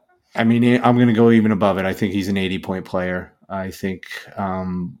yeah, I'm going to go even above it. I think he's an 80-point player. I think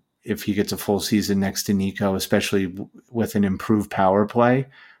if he gets a full season next to Nico, especially with an improved power play,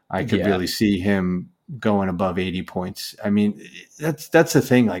 I could really see him going above 80 points. I mean, that's the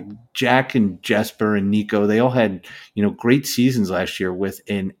thing. Like Jack and Jesper and Nico, they all had, great seasons last year with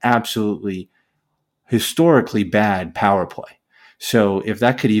an absolutely historically bad power play. So if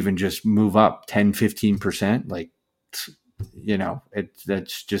that could even just move up 10, 15%,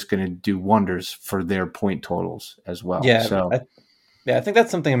 that's just going to do wonders for their point totals as well. Yeah. So I think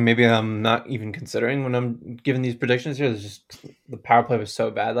that's something maybe I'm not even considering when I'm giving these predictions here. It's just the power play was so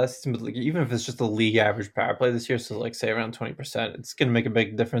bad last season, but even if it's just a league average power play this year, so like say around 20%, it's going to make a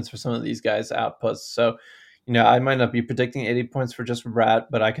big difference for some of these guys' outputs. So, I might not be predicting 80 points for just Rat,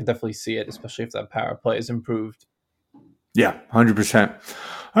 but I can definitely see it, especially if that power play is improved. Yeah, 100%.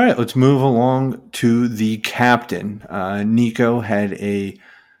 All right, let's move along to the captain. Nico had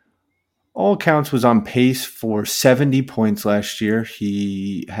all accounts was on pace for 70 points last year.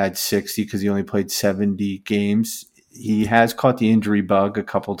 He had 60 because he only played 70 games. He has caught the injury bug a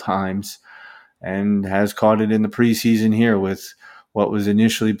couple times and has caught it in the preseason here with what was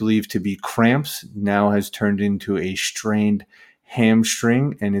initially believed to be cramps, now has turned into a strained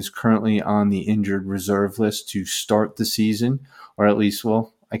hamstring and is currently on the injured reserve list to start the season, or at least,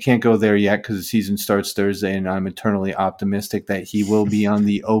 I can't go there yet because the season starts Thursday, and I'm eternally optimistic that he will be on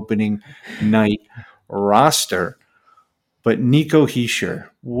the opening night roster. But Nico Hischier,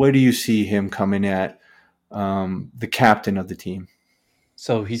 where do you see him coming at the captain of the team.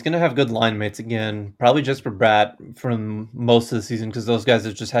 So he's going to have good line mates again, probably just for Bratt from most of the season because those guys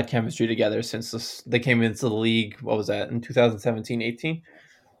have just had chemistry together since they came into the league. What was that, in 2017-18?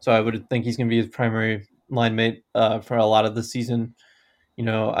 So I would think he's going to be his primary line mate for a lot of the season.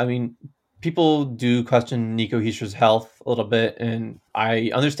 I mean, people do question Nico Heischer's health a little bit, and I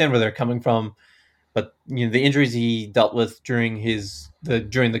understand where they're coming from. But the injuries he dealt with during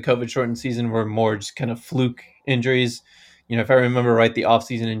the COVID shortened season were more just kind of fluke injuries. If I remember right, the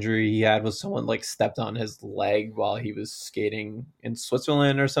offseason injury he had was someone like stepped on his leg while he was skating in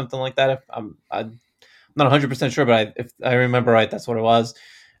Switzerland or something like that. I'm not 100% sure, but if I remember right, that's what it was.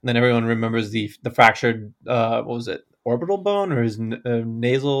 And then everyone remembers the fractured what was it, orbital bone or his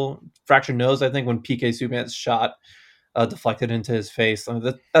nasal fractured nose, I think, when PK Subban's shot deflected into his face. I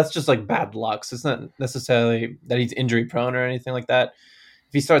mean, that's just like bad luck. So it's not necessarily that he's injury prone or anything like that.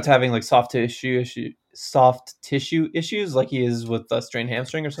 If he starts having like soft tissue issues like he is with a strained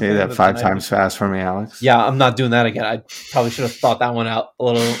hamstring or something, Say that 5 times fast for me, Alex. Yeah, I'm not doing that again. I probably should have thought that one out a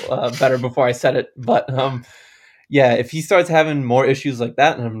little better before I said it. But yeah, if he starts having more issues like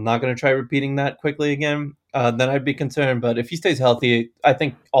that, and I'm not going to try repeating that quickly again, then I'd be concerned. But if he stays healthy, I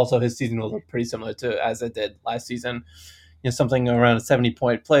think also his season will look pretty similar to as it did last season. Something around a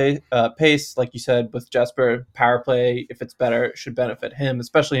 70-point play pace, like you said, with Jesper. Power play, if it's better, should benefit him,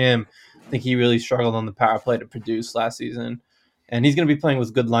 especially him. I think he really struggled on the power play to produce last season. And he's going to be playing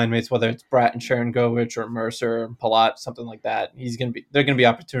with good line mates, whether it's Bratt and Sharon Govich or Mercer and Palat, something like that. They're going to be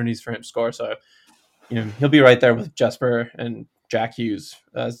opportunities for him to score. So, he'll be right there with Jesper and Jack Hughes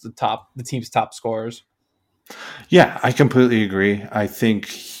as the team's top scorers. Yeah, I completely agree. I think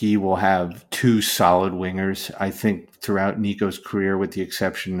he will have 2 solid wingers. I think throughout Nico's career, with the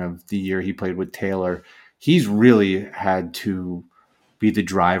exception of the year he played with Taylor, he's really had to be the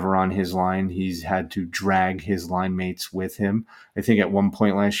driver on his line. He's had to drag his line mates with him. I think at one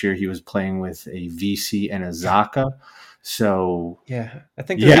point last year he was playing with a VC and a Zaka. So yeah, I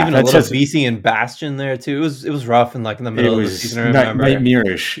think there's even a little VC and Bastion there too. It was rough in the middle of the season. I remember.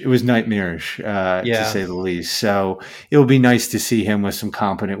 Nightmarish. It was nightmarish, to say the least. So it will be nice to see him with some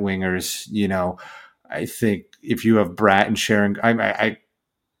competent wingers. I think if you have Bratt and Sharon, I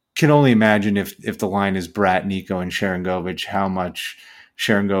can only imagine if the line is Bratt, Nico, and Sharon Govich, how much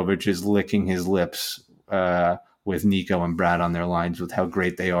Sharon Govich is licking his lips with Nico and Bratt on their lines, with how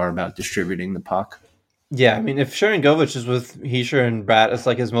great they are about distributing the puck. Yeah, I mean, if Sharon Govich is with Hischier and Bratt as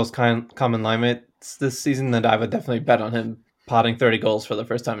like his most common line mates this season, then I would definitely bet on him potting 30 goals for the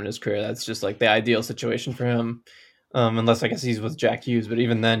first time in his career. That's just like the ideal situation for him. Unless I guess he's with Jack Hughes, but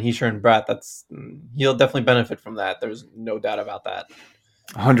even then, Hischier and Bratt, he'll definitely benefit from that. There's no doubt about that.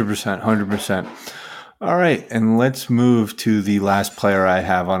 100%, 100%. All right, and let's move to the last player I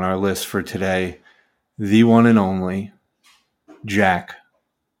have on our list for today, the one and only Jack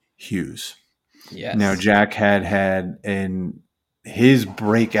Hughes. Yes. Now, Jack had in his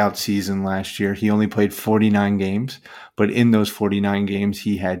breakout season last year, he only played 49 games, but in those 49 games,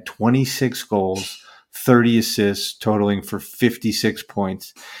 he had 26 goals, 30 assists, totaling for 56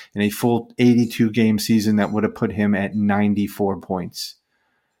 points in a full 82-game season that would have put him at 94 points.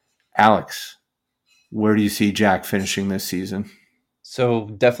 Alex, where do you see Jack finishing this season? So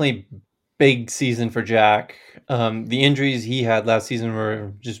definitely big season for Jack. The injuries he had last season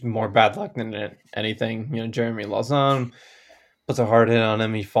were just more bad luck than anything. Jeremy Lauzon puts a hard hit on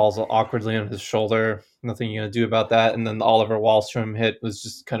him. He falls awkwardly on his shoulder. Nothing you're going to do about that. And then the Oliver Wahlstrom hit was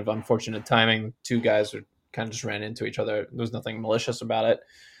just kind of unfortunate timing. 2 guys kind of just ran into each other. There was nothing malicious about it.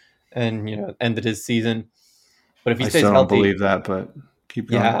 And, ended his season. But if he stays healthy... I don't believe that, but... keep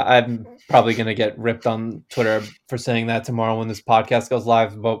going. Yeah, I'm probably going to get ripped on Twitter for saying that tomorrow when this podcast goes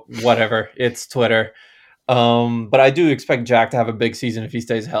live, but whatever. It's Twitter. But I do expect Jack to have a big season if he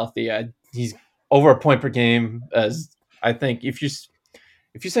stays healthy. He's over a point per game. As I think if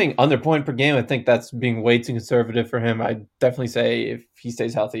you're saying under point per game, I think that's being way too conservative for him. I'd definitely say if he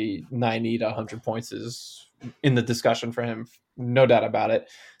stays healthy, 90 to 100 points is in the discussion for him. No doubt about it,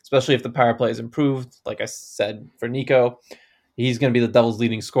 especially if the power play is improved. Like I said, for Nico, he's going to be the Devils'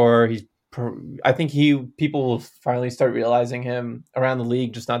 leading scorer. I think people will finally start realizing him around the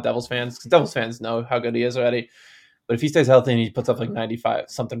league, just not Devils fans, because Devils fans know how good he is already. But if he stays healthy and he puts up like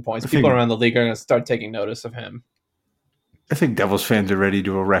 95-something points, people around the league are going to start taking notice of him. I think Devils fans are ready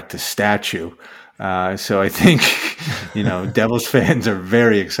to erect a statue. So I think, Devils fans are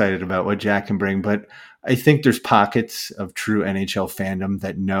very excited about what Jack can bring. But I think there's pockets of true NHL fandom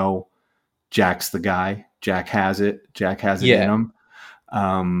that know Jack's the guy. Jack has it. Jack has it in him.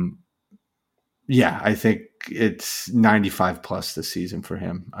 I think it's 95 plus this season for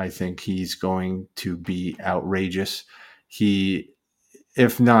him. I think he's going to be outrageous. He,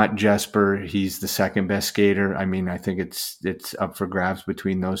 if not Jesper, he's the second best skater. I mean, I think it's up for grabs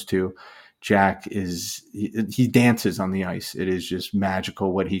between those two. Jack is he dances on the ice. It is just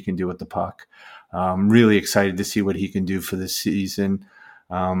magical what he can do with the puck. Really excited to see what he can do for this season.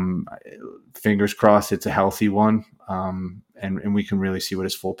 Um, Fingers crossed it's a healthy one, and we can really see what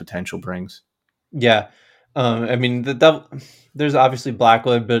his full potential brings. Yeah. I mean, there's obviously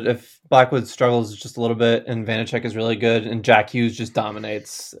Blackwood, but if Blackwood struggles just a little bit and Vanacek is really good and Jack Hughes just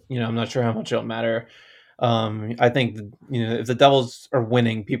dominates, I'm not sure how much it'll matter. I think, if the Devils are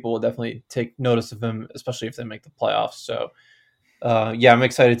winning, people will definitely take notice of him, especially if they make the playoffs. So, yeah, I'm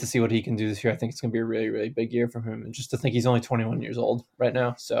excited to see what he can do this year. I think it's going to be a really, really big year for him. And just to think he's only 21 years old right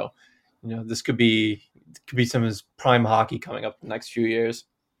now. So, this could be some of his prime hockey coming up the next few years.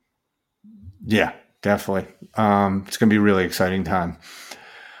 Yeah, definitely. It's going to be a really exciting time.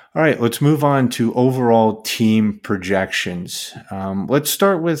 All right, let's move on to overall team projections. Let's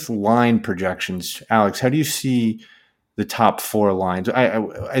start with line projections. Alex, how do you see the top four lines?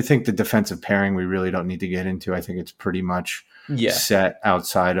 I think the defensive pairing we really don't need to get into. I think it's pretty much Yeah. set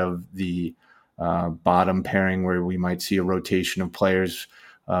outside of the bottom pairing where we might see a rotation of players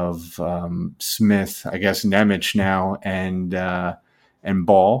of Smith, I guess Nemec now, and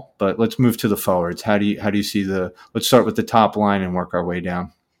Ball. But let's move to the forwards. How do you see let's start with the top line and work our way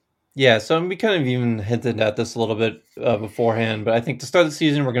down. Yeah, so we kind of even hinted at this a little bit beforehand, but I think to start the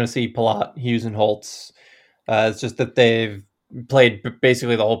season, we're going to see Palat, Hughes, and Holtz. It's just that they've played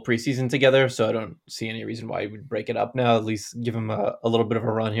basically the whole preseason together, so I don't see any reason why you would break it up now. At least give them a little bit of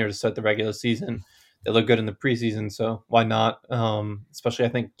a run here to start the regular season. They look good in the preseason, so why not? Especially, I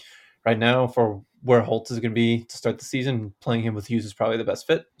think, right now for where Holtz is going to be to start the season, playing him with Hughes is probably the best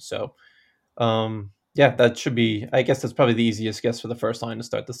fit. So, yeah, that should be. I guess that's probably the easiest guess for the first line to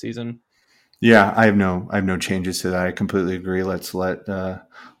start the season. Yeah, I have no changes to that. I completely agree. Let's let the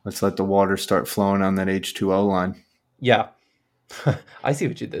water start flowing on that H2O line. Yeah, I see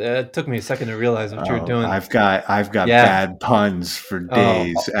what you did. It took me a second to realize what you were Oh, doing. I've got Yeah. bad puns for Oh,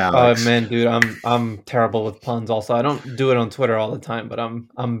 days, oh Alex. man, dude, I'm terrible with puns. Also, I don't do it on Twitter all the time, but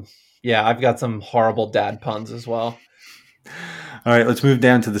yeah, I've got some horrible dad puns as well. All right, let's move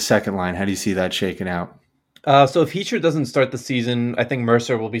down to the second line. How do you see that shaking out? So if Heacher doesn't start the season, I think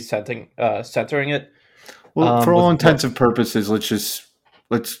Mercer will be centering it. Well, for all With intents and purposes,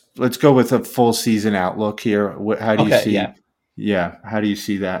 let's go with a full season outlook here. How do you okay, see? yeah, Yeah, how do you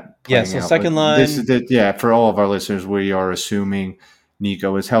see that yeah. playing So out? second This is line, the yeah for all of our listeners. We are assuming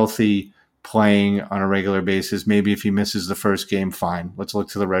Nico is healthy, playing on a regular basis. Maybe if he misses the first game, fine. Let's look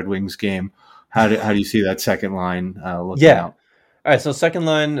to the Red Wings game. How do you see that second line looking yeah. out? All right, so second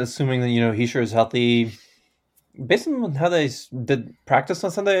line, assuming that Heacher is healthy, based on how they did practice on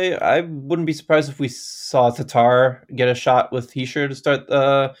Sunday, I wouldn't be surprised if we saw Tatar get a shot with Heischer to start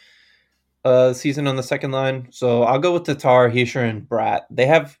the season on the second line. So I'll go with Tatar, Heischer, and Bratt. They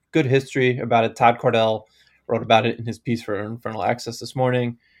have good history about it. Todd Cordell wrote about it in his piece for Infernal Access this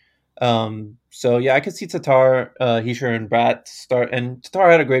morning. So yeah, I could see Tatar, Heischer, and Bratt start. And Tatar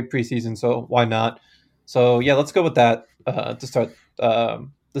had a great preseason, so why not? So yeah, let's go with that to start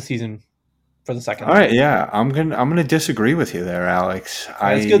the season for the second All right, line. yeah, I'm gonna disagree with you there, Alex.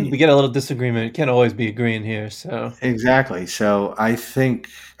 It's good we get a little disagreement. It can't always be agreeing here. So Exactly. So I think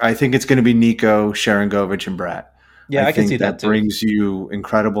it's going to be Nico, Sharangovich, and Bratt. I yeah, I can see think that that too. brings you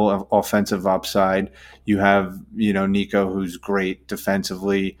incredible offensive upside. You have Nico, who's great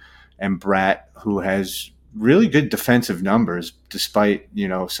defensively, and Bratt, who has really good defensive numbers, despite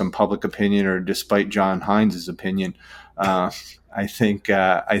some public opinion or despite John Hines' opinion. Uh, I think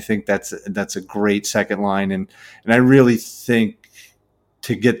that's a great second line, and I really think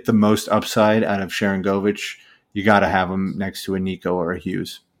to get the most upside out of Sharon Govich, you got to have him next to a Nico or a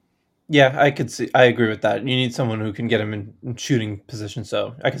Hughes. Yeah, I could see. I agree with that. You need someone who can get him in shooting position.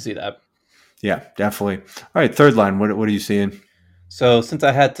 So I can see that. Yeah, definitely. All right, third line. What are you seeing? So since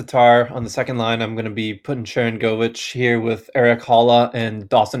I had Tatar on the second line, I'm going to be putting Sharon Govich here with Eric Holla and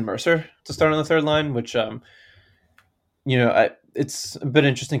Dawson Mercer to start on the third line. Which it's a bit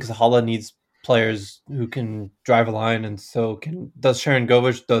interesting because Holla needs players who can drive a line, and so does Sharon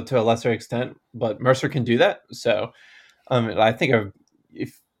Govich, though to a lesser extent. But Mercer can do that. So I think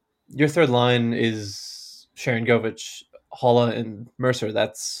if your third line is Sharon Govich, Holla, and Mercer,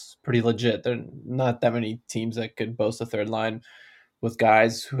 that's pretty legit. There are not that many teams that could boast a third line with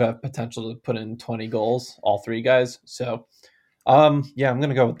guys who have potential to put in 20 goals, all three guys. So, yeah, I'm going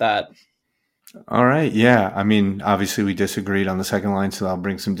to go with that. All right. Yeah. I mean, obviously, we disagreed on the second line, so I'll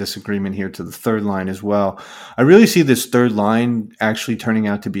bring some disagreement here to the third line as well. I really see this third line actually turning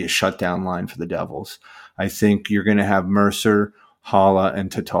out to be a shutdown line for the Devils. I think you're going to have Mercer, Hala,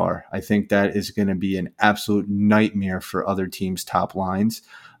 and Tatar. I think that is going to be an absolute nightmare for other teams' top lines.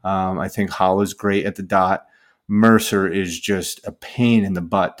 I think Hala's great at the dot. Mercer is just a pain in the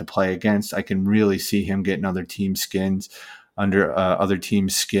butt to play against. I can really see him getting other team skins under other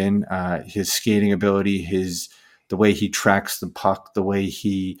teams' skin. His skating ability, the way he tracks the puck, the way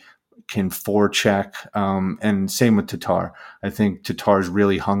he can forecheck, and same with Tatar. I think Tatar's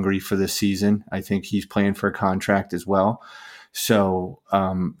really hungry for this season. I think he's playing for a contract as well. So,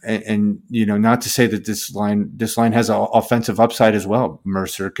 not to say that this line has an offensive upside as well.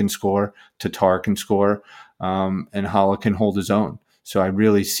 Mercer can score, Tatar can score, and Hala can hold his own. So I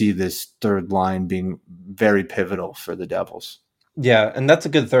really see this third line being very pivotal for the Devils. Yeah, and that's a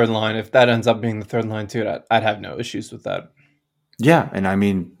good third line. If that ends up being the third line too, I'd have no issues with that. Yeah, and I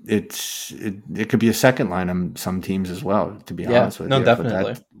mean it could be a second line on some teams as well. To be Yeah, honest with no, you,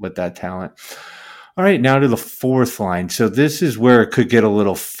 definitely. with that talent. All right, now to the fourth line. So this is where it could get a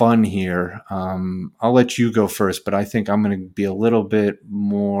little fun here. I'll let you go first, but I think I'm going to be a little bit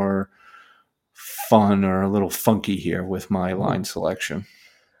more fun or a little funky here with my line selection.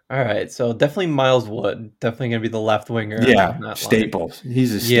 All right, so definitely Miles Wood, definitely gonna be the left winger Yeah, on that line. staple.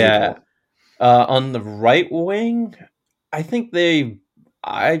 He's a Yeah, staple. on the right wing, I think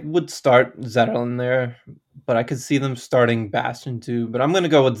I would start Zetterlund there, but I could see them starting Bastion too. But I'm gonna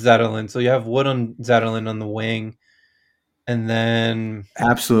go with Zetterlund. So you have Wood on Zetterlund on the wing, and then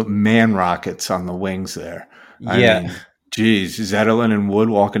Absolute man rockets on the wings there. I yeah, mean, geez, Zetterlund and Wood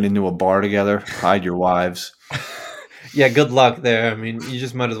walking into a bar together. Hide your wives. yeah. Good luck there. I mean, you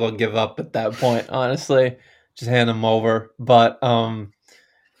just might as well give up at that point. Honestly, just hand them over. But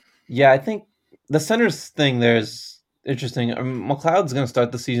yeah, I think the centers thing there is interesting. McLeod's going to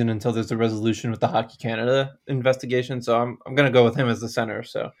start the season until there's a resolution with the Hockey Canada investigation. So I'm going to go with him as the center.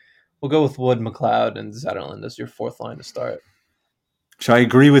 So we'll go with Wood, McLeod, and Zetterlund as your fourth line to start. So I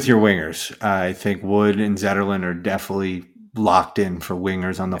agree with your wingers. I think Wood and Zetterlund are definitely locked in for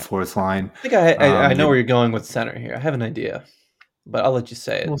wingers on the Yeah. fourth line. I think I know You, where you're going with center here. I have an idea, but I'll let you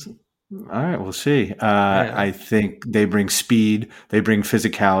say we'll, it. all right, we'll see. Yeah. I think they bring speed, they bring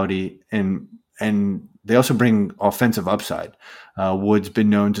physicality, and they also bring offensive upside. Wood's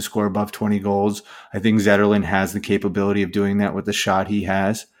been known to score above 20 goals. I think Zetterlund has the capability of doing that with the shot he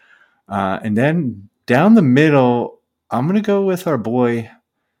has. And then down the middle, I'm going to go with our boy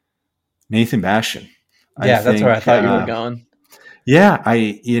Nathan Bastian. I Yeah, that's where I think, thought you were going. yeah,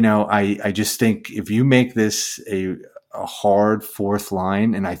 I just think if you make this a hard fourth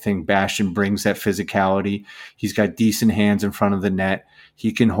line, and I think Bastian brings that physicality. He's got decent hands in front of the net.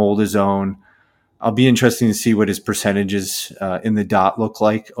 He can hold his own. I'll be interesting to see what his percentages in the dot look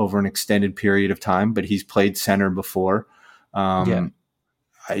like over an extended period of time. But he's played center before. Yeah. Um,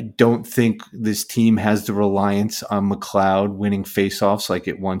 I don't think this team has the reliance on McLeod winning faceoffs like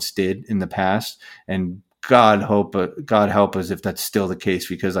it once did in the past. And God help us if that's still the case,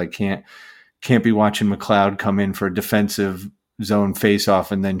 because I can't be watching McLeod come in for a defensive zone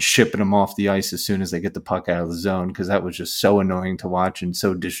faceoff and then shipping them off the ice as soon as they get the puck out of the zone, because that was just so annoying to watch and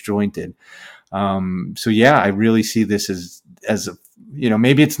so disjointed. So yeah, I really see this as a,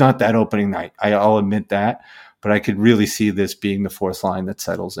 maybe it's not that opening night. I'll admit that, but I could really see this being the fourth line that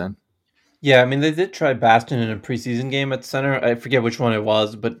settles in. Yeah, I mean, they did try Bastion in a preseason game at center. I forget which one it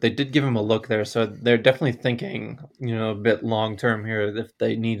was, but they did give him a look there. So they're definitely thinking, a bit long term here if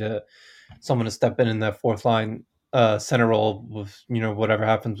they need someone to step in that fourth line center role with, whatever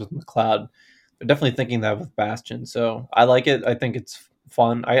happens with McLeod. They're definitely thinking that with Bastion. So I like it. I think it's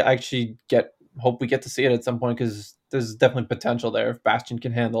fun. I actually hope we get to see it at some point because there's definitely potential there if Bastion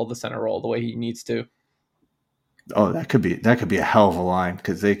can handle the center role the way he needs to. Oh, that could be a hell of a line,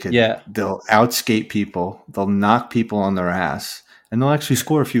 because Yeah. they'll outskate people, they'll knock people on their ass, and they'll actually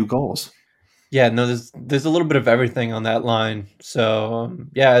score a few goals. Yeah, no, there's a little bit of everything on that line. So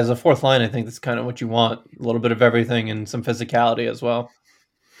yeah, as a fourth line, I think that's kind of what you want: a little bit of everything and some physicality as well.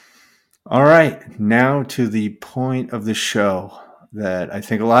 All right, now to the point of the show that I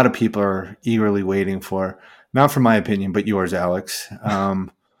think a lot of people are eagerly waiting for. Not for my opinion, but yours, Alex.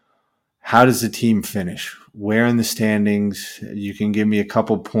 How does the team finish? Where in the standings? You can give me a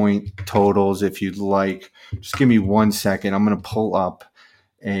couple point totals if you'd like. Just give me 1 second. I'm going to pull up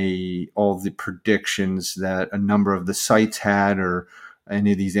all the predictions that a number of the sites had, or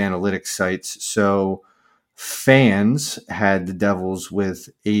any of these analytics sites. So fans had the Devils with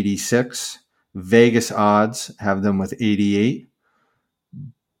 86. Vegas odds have them with 88.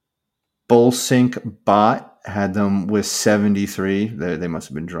 Bullsink Bot had them with 73. They must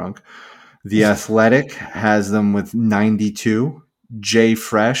have been drunk. The Athletic has them with 92. Jay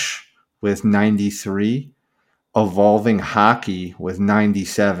Fresh with 93. Evolving Hockey with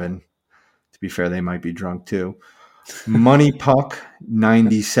 97. To be fair, they might be drunk too. Money Puck,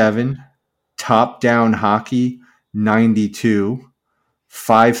 97. Top Down Hockey, 92.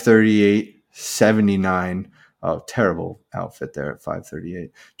 538, 79. Oh, terrible outfit there at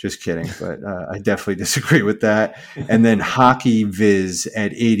 538. Just kidding, but I definitely disagree with that. And then Hockey Viz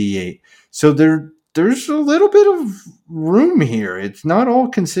at 88. So there's a little bit of room here. It's not all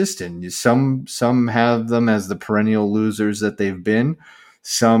consistent. Some have them as the perennial losers that they've been.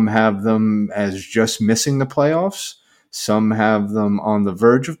 Some have them as just missing the playoffs. Some have them on the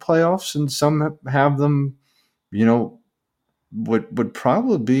verge of playoffs, and some have them, would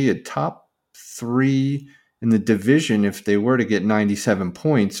probably be a top 3 in the division if they were to get 97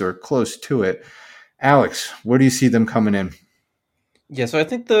 points or close to it. Alex, where do you see them coming in? Yeah, so I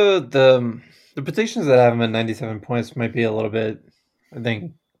think the predictions that I have them at 97 points might be a little bit. I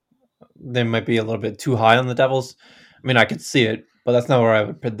think they might be a little bit too high on the Devils. I mean, I could see it, but that's not where I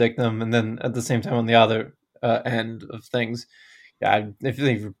would predict them. And then at the same time, on the other end of things, yeah, if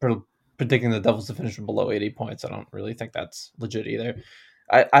you're predicting the Devils to finish below 80 points, I don't really think that's legit either.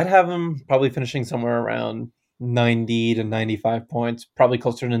 I'd have them probably finishing somewhere around 90 to 95 points, probably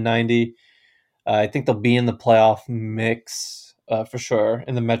closer to 90. I think they'll be in the playoff mix for sure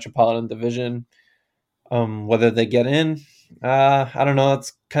in the Metropolitan Division. Whether they get in, I don't know.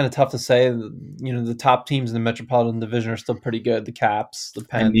 It's kind of tough to say. The top teams in the Metropolitan Division are still pretty good. The Caps, the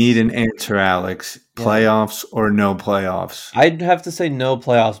Pens. I need an answer, Alex. Playoffs or no playoffs? I'd have to say no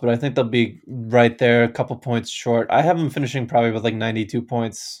playoffs, but I think they'll be right there, a couple points short. I have them finishing probably with like 92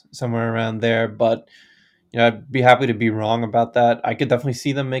 points, somewhere around there. But I'd be happy to be wrong about that. I could definitely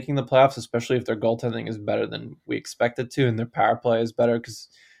see them making the playoffs, especially if their goaltending is better than we expected to, and their power play is better because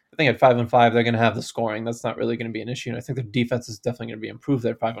I think at 5-5 they're going to have the scoring. That's not really going to be an issue, and I think their defense is definitely going to be improved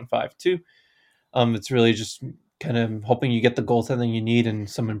at 5-5 too. It's really just kind of hoping you get the goaltending you need and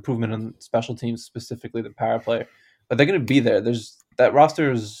some improvement on special teams, specifically the power play. But they're going to be there. That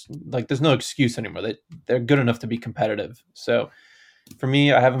roster is like there's no excuse anymore. They're good enough to be competitive. So for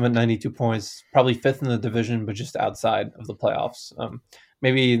me, I have them at 92 points, probably 5th in the division, but just outside of the playoffs.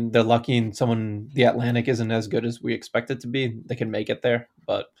 Maybe they're lucky and the Atlantic isn't as good as we expect it to be. They can make it there,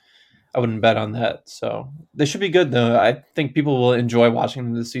 but I wouldn't bet on that. So they should be good, though. I think people will enjoy watching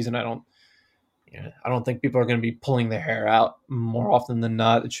them this season. I don't think people are going to be pulling their hair out more often than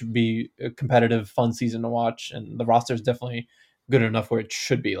not. It should be a competitive, fun season to watch, and the roster is definitely good enough where it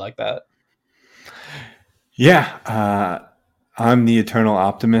should be like that. Yeah, I'm the eternal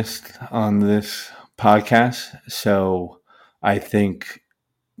optimist on this podcast, so I think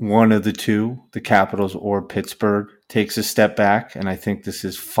one of the two, the Capitals or Pittsburgh, takes a step back, and I think this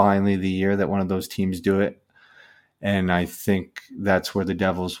is finally the year that one of those teams do it. And I think that's where the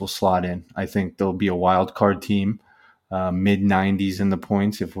Devils will slot in. I think they'll be a wild card team, mid 90s in the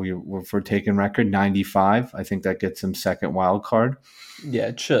points. If we're taking record 95, I think that gets them second wild card. Yeah,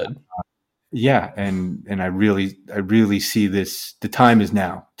 it should. Yeah, and I really see this. The time is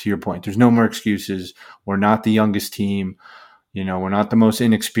now. To your point, there's no more excuses. We're not the youngest team. We're not the most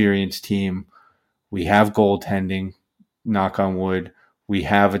inexperienced team. We have goaltending. Knock on wood. We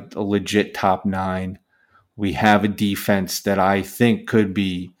have a legit top 9. We have a defense that I think could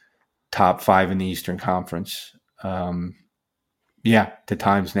be top 5 in the Eastern Conference. The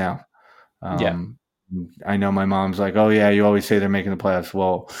time's now. I know my mom's like, oh, yeah, you always say they're making the playoffs.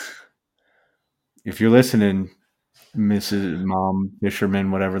 Well, if you're listening, Mrs. Mom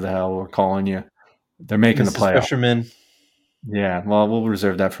Fisherman, whatever the hell we're calling you, they're making Mrs. the playoffs. Fisherman. Yeah, well, we'll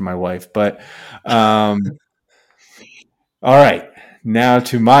reserve that for my wife. But all right, now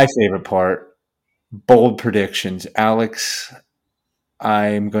to my favorite part, bold predictions. Alex,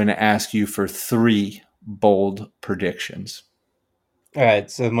 I'm going to ask you for 3 bold predictions. All right,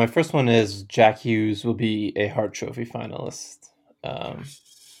 so my first one is Jack Hughes will be a Hart Trophy finalist.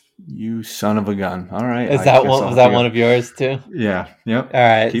 You son of a gun! All right, was that one of yours too? Yeah. Yep. All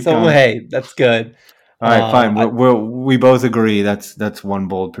right. Keep so going. Hey, that's good. All right, fine. We both agree. That's one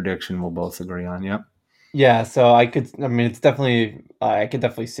bold prediction we'll both agree on. Yep. Yeah. So I could definitely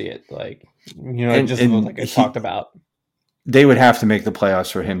see it. Like I talked about. They would have to make the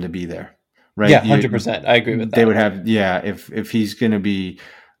playoffs for him to be there, right? Yeah, 100%. I agree with that. They would have. Yeah. If he's going to be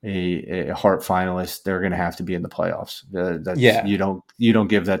a Hart finalist, they're going to have to be in the playoffs. You don't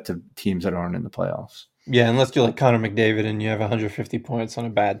give that to teams that aren't in the playoffs. Yeah, unless you're like Connor McDavid and you have 150 points on a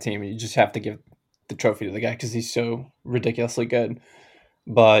bad team, you just have to give the trophy to the guy because he's so ridiculously good.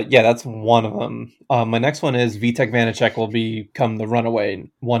 But yeah, that's one of them. My next one is Vitek Vanacek will become the runaway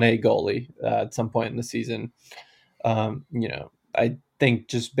 1A goalie at some point in the season. I think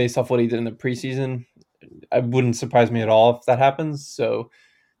just based off what he did in the preseason, it wouldn't surprise me at all if that happens. So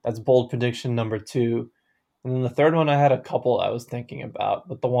that's bold prediction number 2. And then the third one, I had a couple I was thinking about,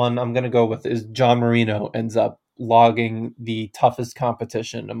 but the one I'm going to go with is John Marino ends up logging the toughest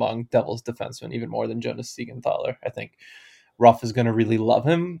competition among Devils defensemen, even more than Jonas Siegenthaler. I think Ruff is going to really love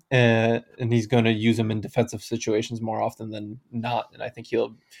him, and he's going to use him in defensive situations more often than not. And I think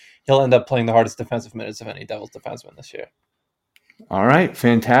he'll end up playing the hardest defensive minutes of any Devils defenseman this year. All right,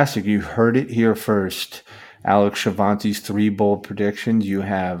 fantastic. You heard it here first. Alex Chavanti's 3 bold predictions. You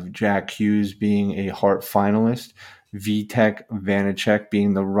have Jack Hughes being a Hart finalist, Vitek Vanacek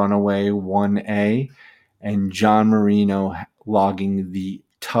being the runaway 1A, and John Marino logging the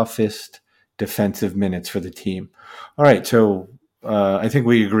toughest defensive minutes for the team. All right, so I think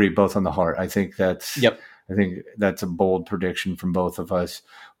we agree both on the Hart. I think that's a bold prediction from both of us.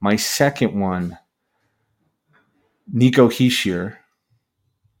 My second one, Nico Hischier,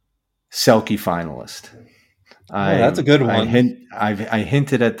 Selke finalist. That's a good one. I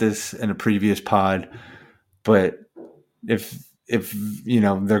hinted at this in a previous pod, but if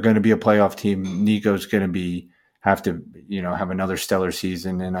they're going to be a playoff team, Nico's going to have to have another stellar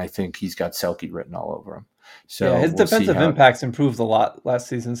season, and I think he's got Selke written all over him. So his defensive impacts improved a lot last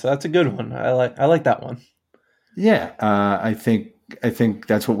season, so that's a good one. I like that one. Yeah, I think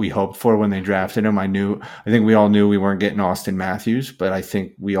that's what we hoped for when they drafted him. I think we all knew we weren't getting Austin Matthews, but I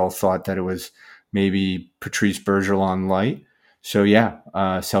think we all thought that it was maybe Patrice Bergeron light. So yeah,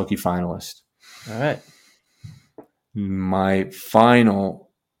 Selke finalist. All right. My final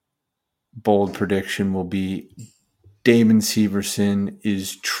bold prediction will be Damon Severson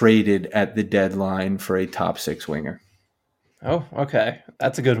is traded at the deadline for a top 6 winger. Oh, okay.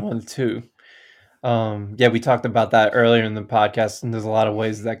 That's a good one too. We talked about that earlier in the podcast, and there's a lot of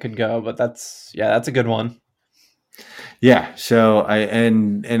ways that could go, but that's a good one. Yeah. So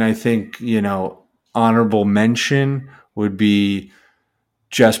I think, honorable mention would be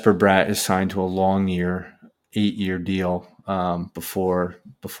Jesper Bratt is signed to a long 8-year deal before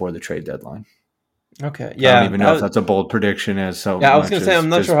the trade deadline. Okay. Yeah. I don't even know if that's a bold prediction I was going to say, I'm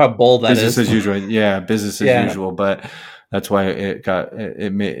not sure how bold that is. Business as usual. Yeah. Business as usual, but that's why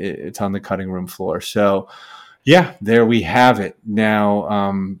it's on the cutting room floor. So yeah, there we have it.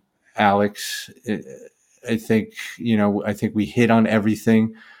 Now, Alex, I think we hit on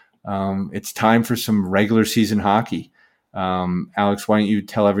everything. It's time for some regular season hockey. Alex, why don't you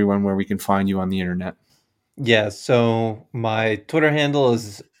tell everyone where we can find you on the internet? Yeah, so my Twitter handle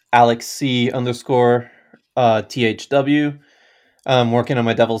is AlexC_THW. I'm working on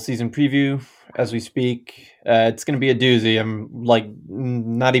my Devils season preview as we speak. It's going to be a doozy. I'm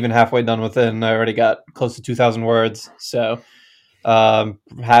not even halfway done with it, and I already got close to 2,000 words. So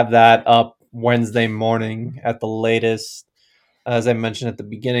have that up Wednesday morning at the latest. As I mentioned at the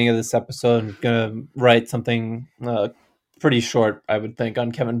beginning of this episode, I'm going to write something pretty short, I would think,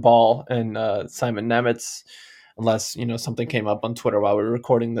 on Kevin Ball and Simon Nemetz, unless something came up on Twitter while we were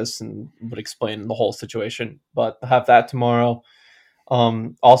recording this and would explain the whole situation. But I'll have that tomorrow.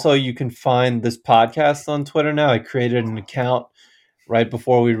 Also, you can find this podcast on Twitter now. I created an account right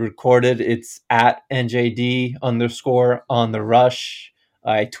before we recorded. It's at NJD_on_the-rush.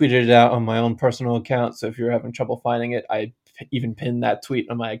 I tweeted it out on my own personal account, so if you're having trouble finding it, I even pinned that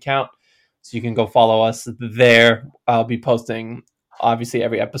tweet on my account. So you can go follow us there. I'll be posting, obviously,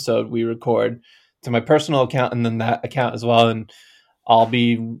 every episode we record to my personal account and then that account as well. And I'll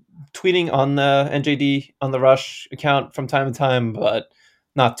be tweeting on the NJD on the Rush account from time to time, but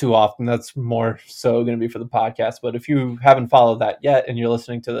not too often. That's more so going to be for the podcast. But if you haven't followed that yet and you're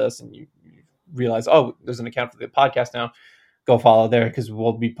listening to this and you realize, oh, there's an account for the podcast now, go follow there because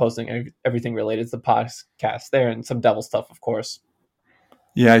we'll be posting everything related to the podcast there and some Devil stuff, of course.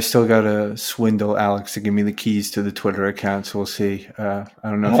 Yeah, I still got to swindle Alex to give me the keys to the Twitter account, so we'll see. I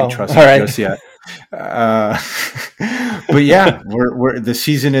don't know if he trusts me just yet. But yeah, we're the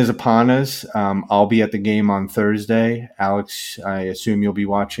season is upon us. I'll be at the game on Thursday. Alex, I assume you'll be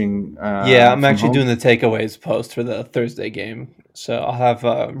watching. I'm actually doing the takeaways post for the Thursday game, so I'll have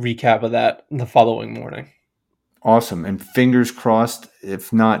a recap of that the following morning. Awesome. And fingers crossed,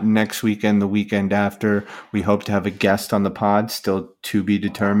 if not next weekend, the weekend after, we hope to have a guest on the pod, still to be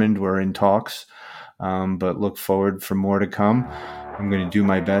determined. We're in talks, but look forward for more to come. I'm going to do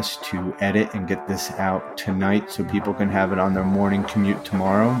my best to edit and get this out tonight so people can have it on their morning commute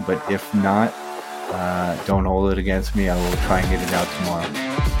tomorrow. But if not, don't hold it against me. I will try and get it out tomorrow.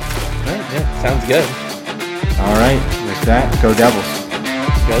 All right, yeah, sounds good. All right. With that, go Devils.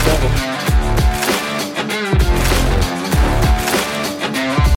 Go Devils.